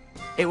 porter."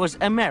 It was,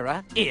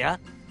 "Amera, here,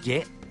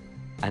 get."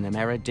 And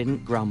Amera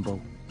didn't grumble.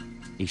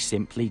 He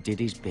simply did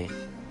his bit.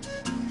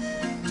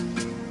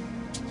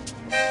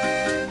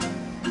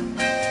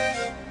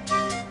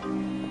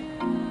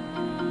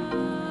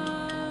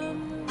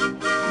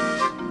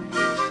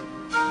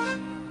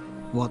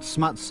 What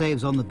Smuts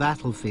saves on the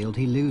battlefield,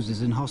 he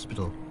loses in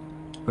hospital.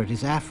 For it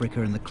is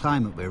Africa and the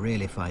climate we're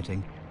really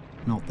fighting,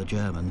 not the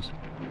Germans.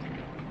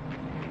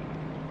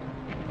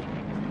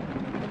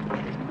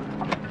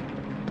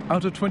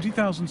 Out of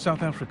 20,000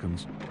 South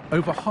Africans,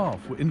 over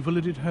half were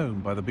invalided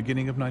home by the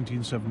beginning of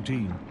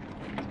 1917.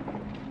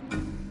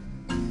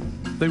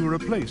 They were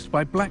replaced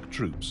by black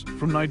troops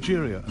from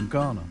Nigeria and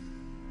Ghana.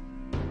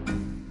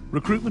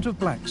 Recruitment of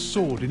blacks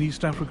soared in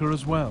East Africa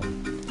as well.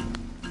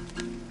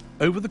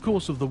 Over the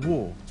course of the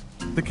war,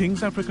 the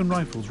King's African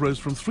Rifles rose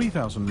from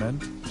 3,000 men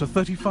to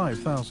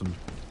 35,000.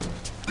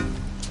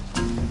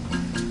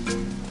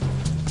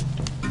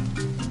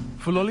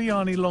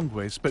 Fuloliani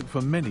Longwe spoke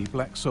for many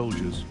black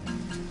soldiers.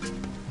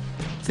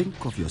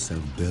 Think of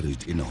yourself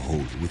buried in a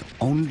hole with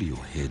only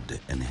your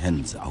head and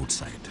hands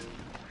outside,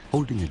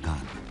 holding a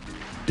gun,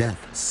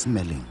 death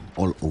smelling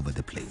all over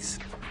the place.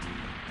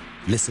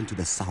 Listen to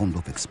the sound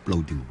of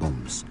exploding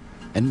bombs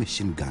and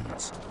machine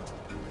guns,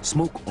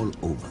 smoke all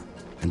over,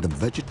 and the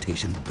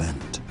vegetation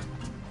burnt,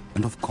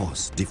 and of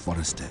course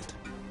deforested.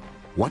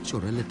 Watch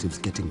your relatives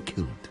getting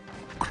killed,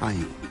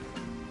 crying,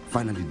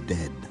 finally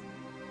dead.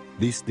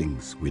 These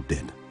things we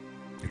did,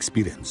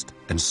 experienced,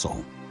 and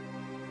saw.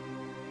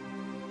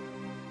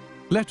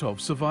 Letov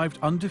survived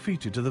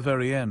undefeated to the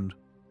very end,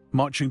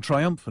 marching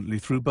triumphantly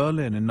through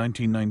Berlin in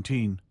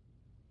 1919.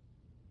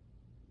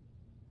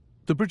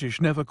 The British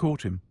never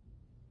caught him,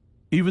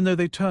 even though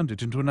they turned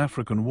it into an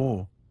African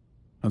war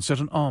and set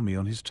an army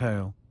on his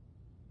tail.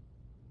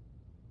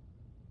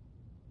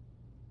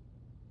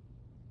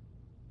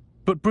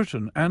 But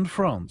Britain and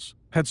France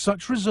had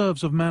such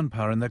reserves of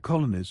manpower in their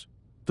colonies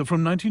that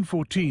from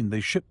 1914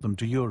 they shipped them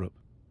to Europe.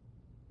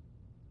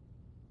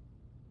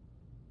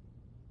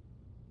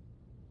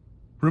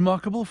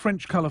 Remarkable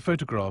French colour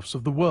photographs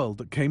of the world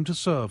that came to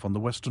serve on the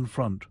Western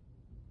Front.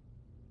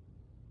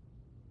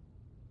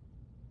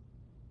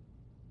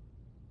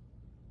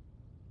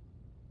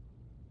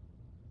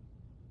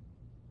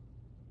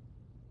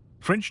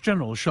 French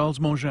General Charles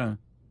Mangin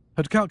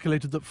had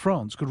calculated that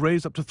France could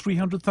raise up to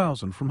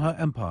 300,000 from her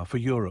empire for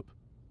Europe.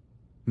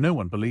 No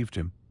one believed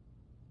him.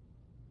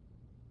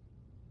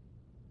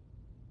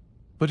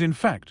 But in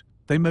fact,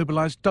 they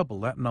mobilized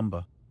double that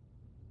number.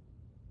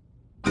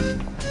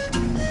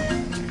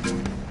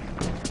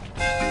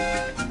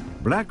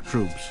 Black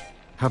troops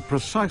have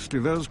precisely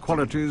those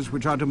qualities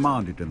which are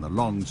demanded in the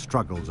long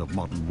struggles of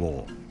modern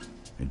war.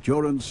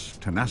 Endurance,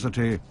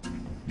 tenacity,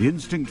 the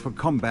instinct for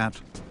combat,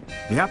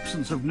 the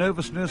absence of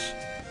nervousness,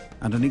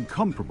 and an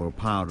incomparable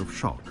power of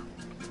shock.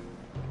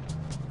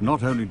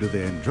 Not only do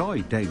they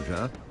enjoy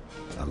danger,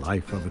 a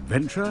life of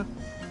adventure,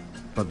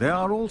 but they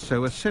are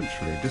also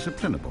essentially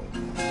disciplinable.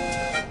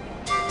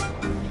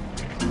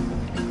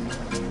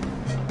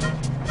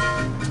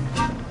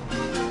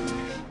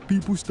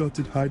 People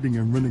started hiding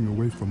and running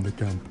away from the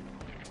camp.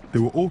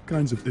 There were all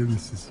kinds of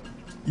illnesses,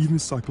 even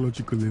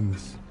psychological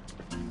illness.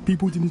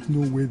 People didn't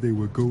know where they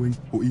were going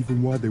or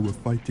even why they were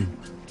fighting.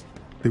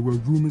 There were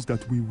rumors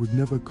that we would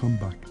never come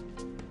back,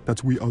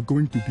 that we are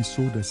going to be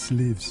sold as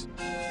slaves.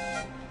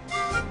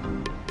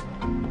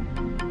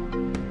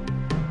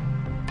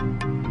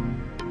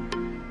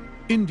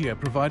 India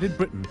provided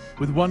Britain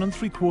with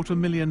 1.75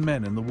 million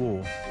men in the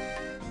war.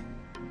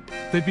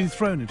 They'd been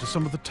thrown into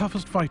some of the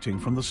toughest fighting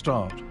from the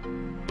start.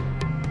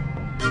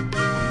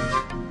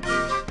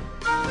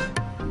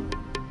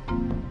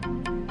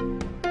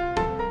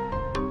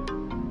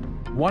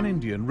 One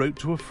Indian wrote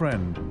to a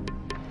friend,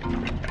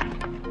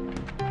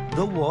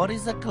 "The war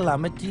is a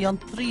calamity on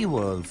 3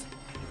 worlds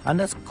and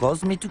has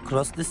caused me to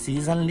cross the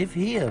seas and live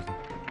here.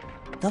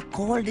 The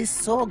cold is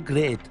so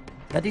great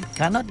that it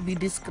cannot be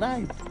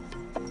described.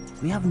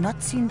 We have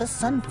not seen the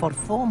sun for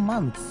 4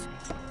 months.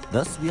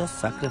 Thus we are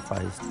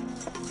sacrificed.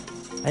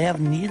 I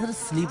have neither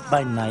sleep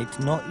by night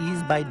nor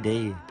ease by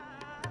day.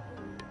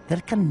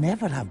 There can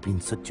never have been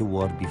such a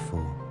war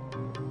before,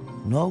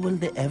 nor will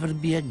there ever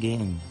be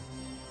again."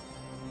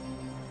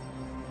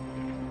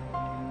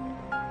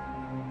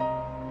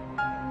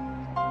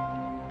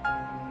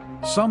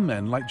 Some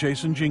men, like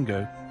Jason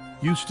Jingo,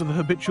 used to the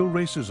habitual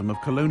racism of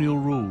colonial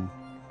rule,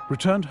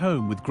 returned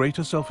home with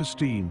greater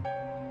self-esteem.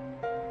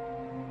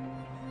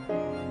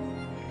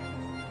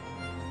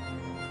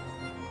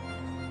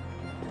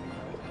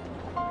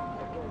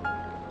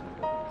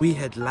 We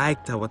had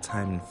liked our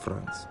time in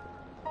France.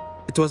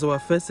 It was our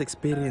first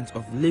experience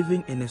of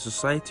living in a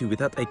society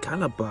without a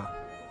color bar.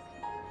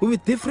 We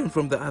were different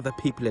from the other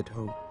people at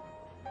home.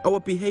 Our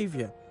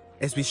behavior,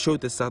 as we showed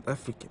the South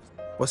Africans,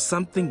 was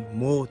something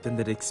more than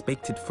they'd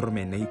expected from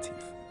a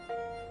native.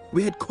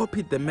 We had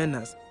copied the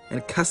manners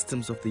and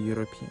customs of the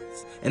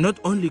Europeans, and not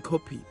only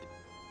copied,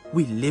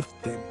 we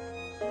lived them.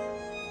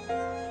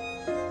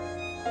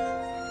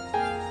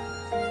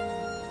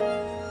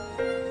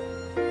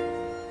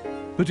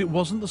 But it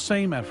wasn't the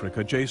same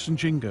Africa Jason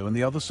Jingo and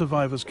the other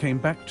survivors came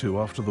back to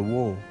after the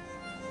war.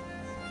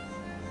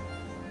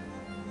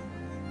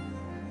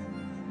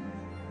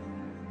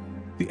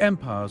 The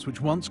empires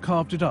which once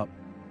carved it up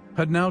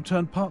had now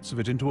turned parts of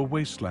it into a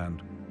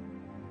wasteland,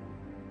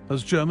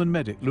 as German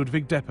medic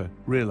Ludwig Deppe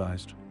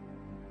realized.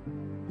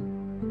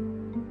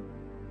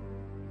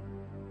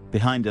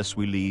 Behind us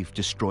we leave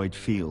destroyed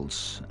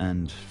fields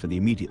and, for the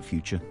immediate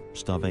future,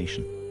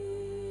 starvation.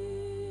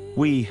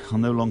 We are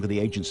no longer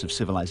the agents of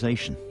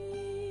civilization.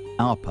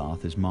 Our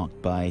path is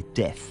marked by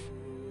death,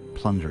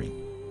 plundering,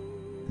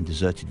 and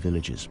deserted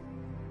villages.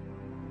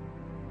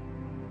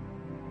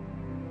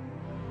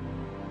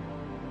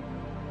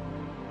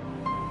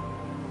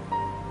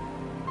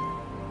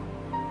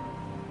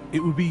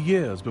 It would be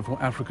years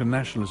before African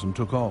nationalism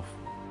took off,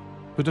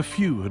 but a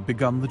few had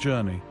begun the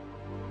journey.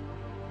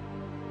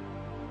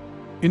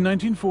 In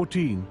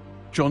 1914,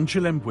 John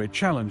Chilembwe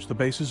challenged the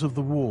basis of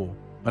the war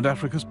and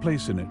Africa's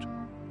place in it.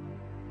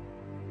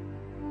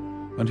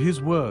 And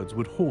his words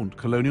would haunt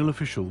colonial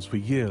officials for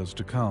years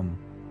to come.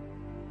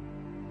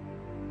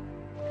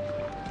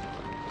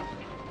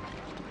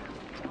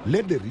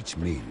 Let the rich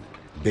men,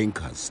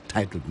 bankers,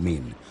 titled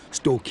men,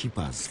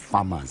 storekeepers,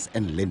 farmers,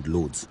 and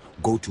landlords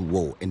go to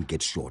war and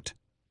get shot.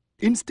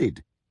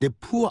 Instead, the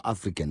poor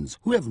Africans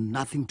who have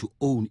nothing to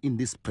own in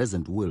this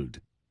present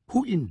world,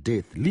 who in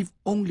death leave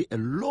only a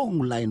long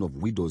line of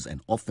widows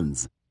and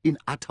orphans in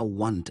utter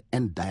want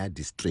and dire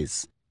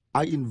distress,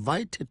 are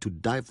invited to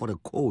die for a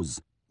cause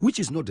which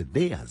is not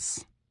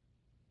theirs.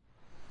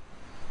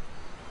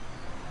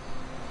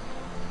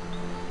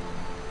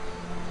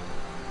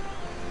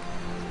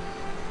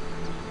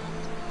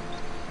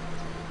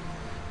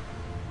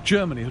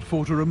 Germany had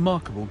fought a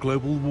remarkable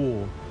global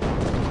war,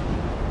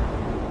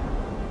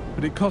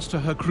 but it cost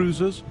her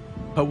cruisers,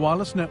 her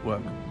wireless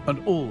network,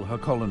 and all her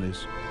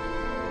colonies.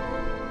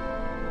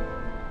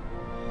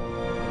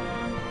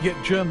 Yet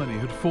Germany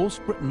had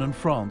forced Britain and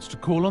France to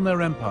call on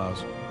their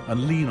empires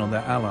and lean on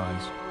their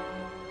allies.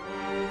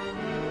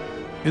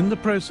 In the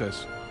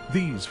process,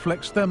 these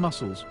flexed their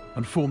muscles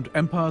and formed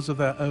empires of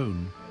their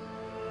own.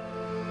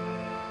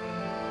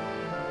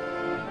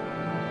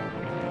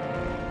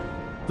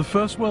 The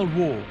First World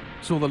War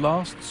saw the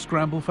last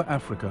scramble for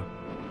Africa.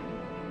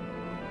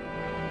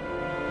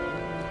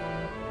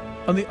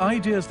 And the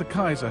ideas the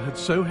Kaiser had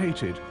so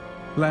hated,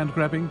 land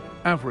grabbing,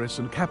 avarice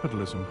and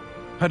capitalism,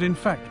 had in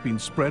fact been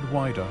spread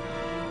wider.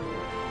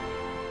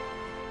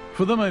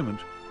 For the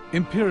moment,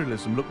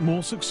 imperialism looked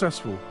more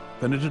successful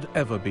than it had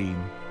ever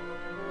been.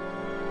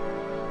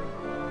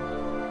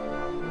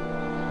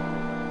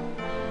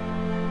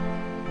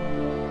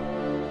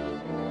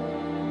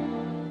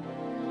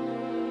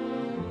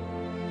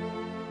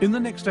 In the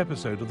next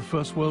episode of the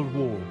First World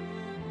War,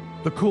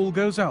 the call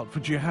goes out for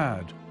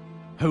jihad,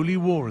 holy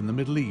war in the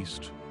Middle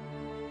East,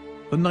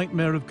 the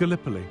nightmare of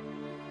Gallipoli,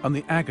 and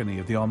the agony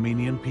of the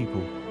Armenian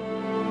people.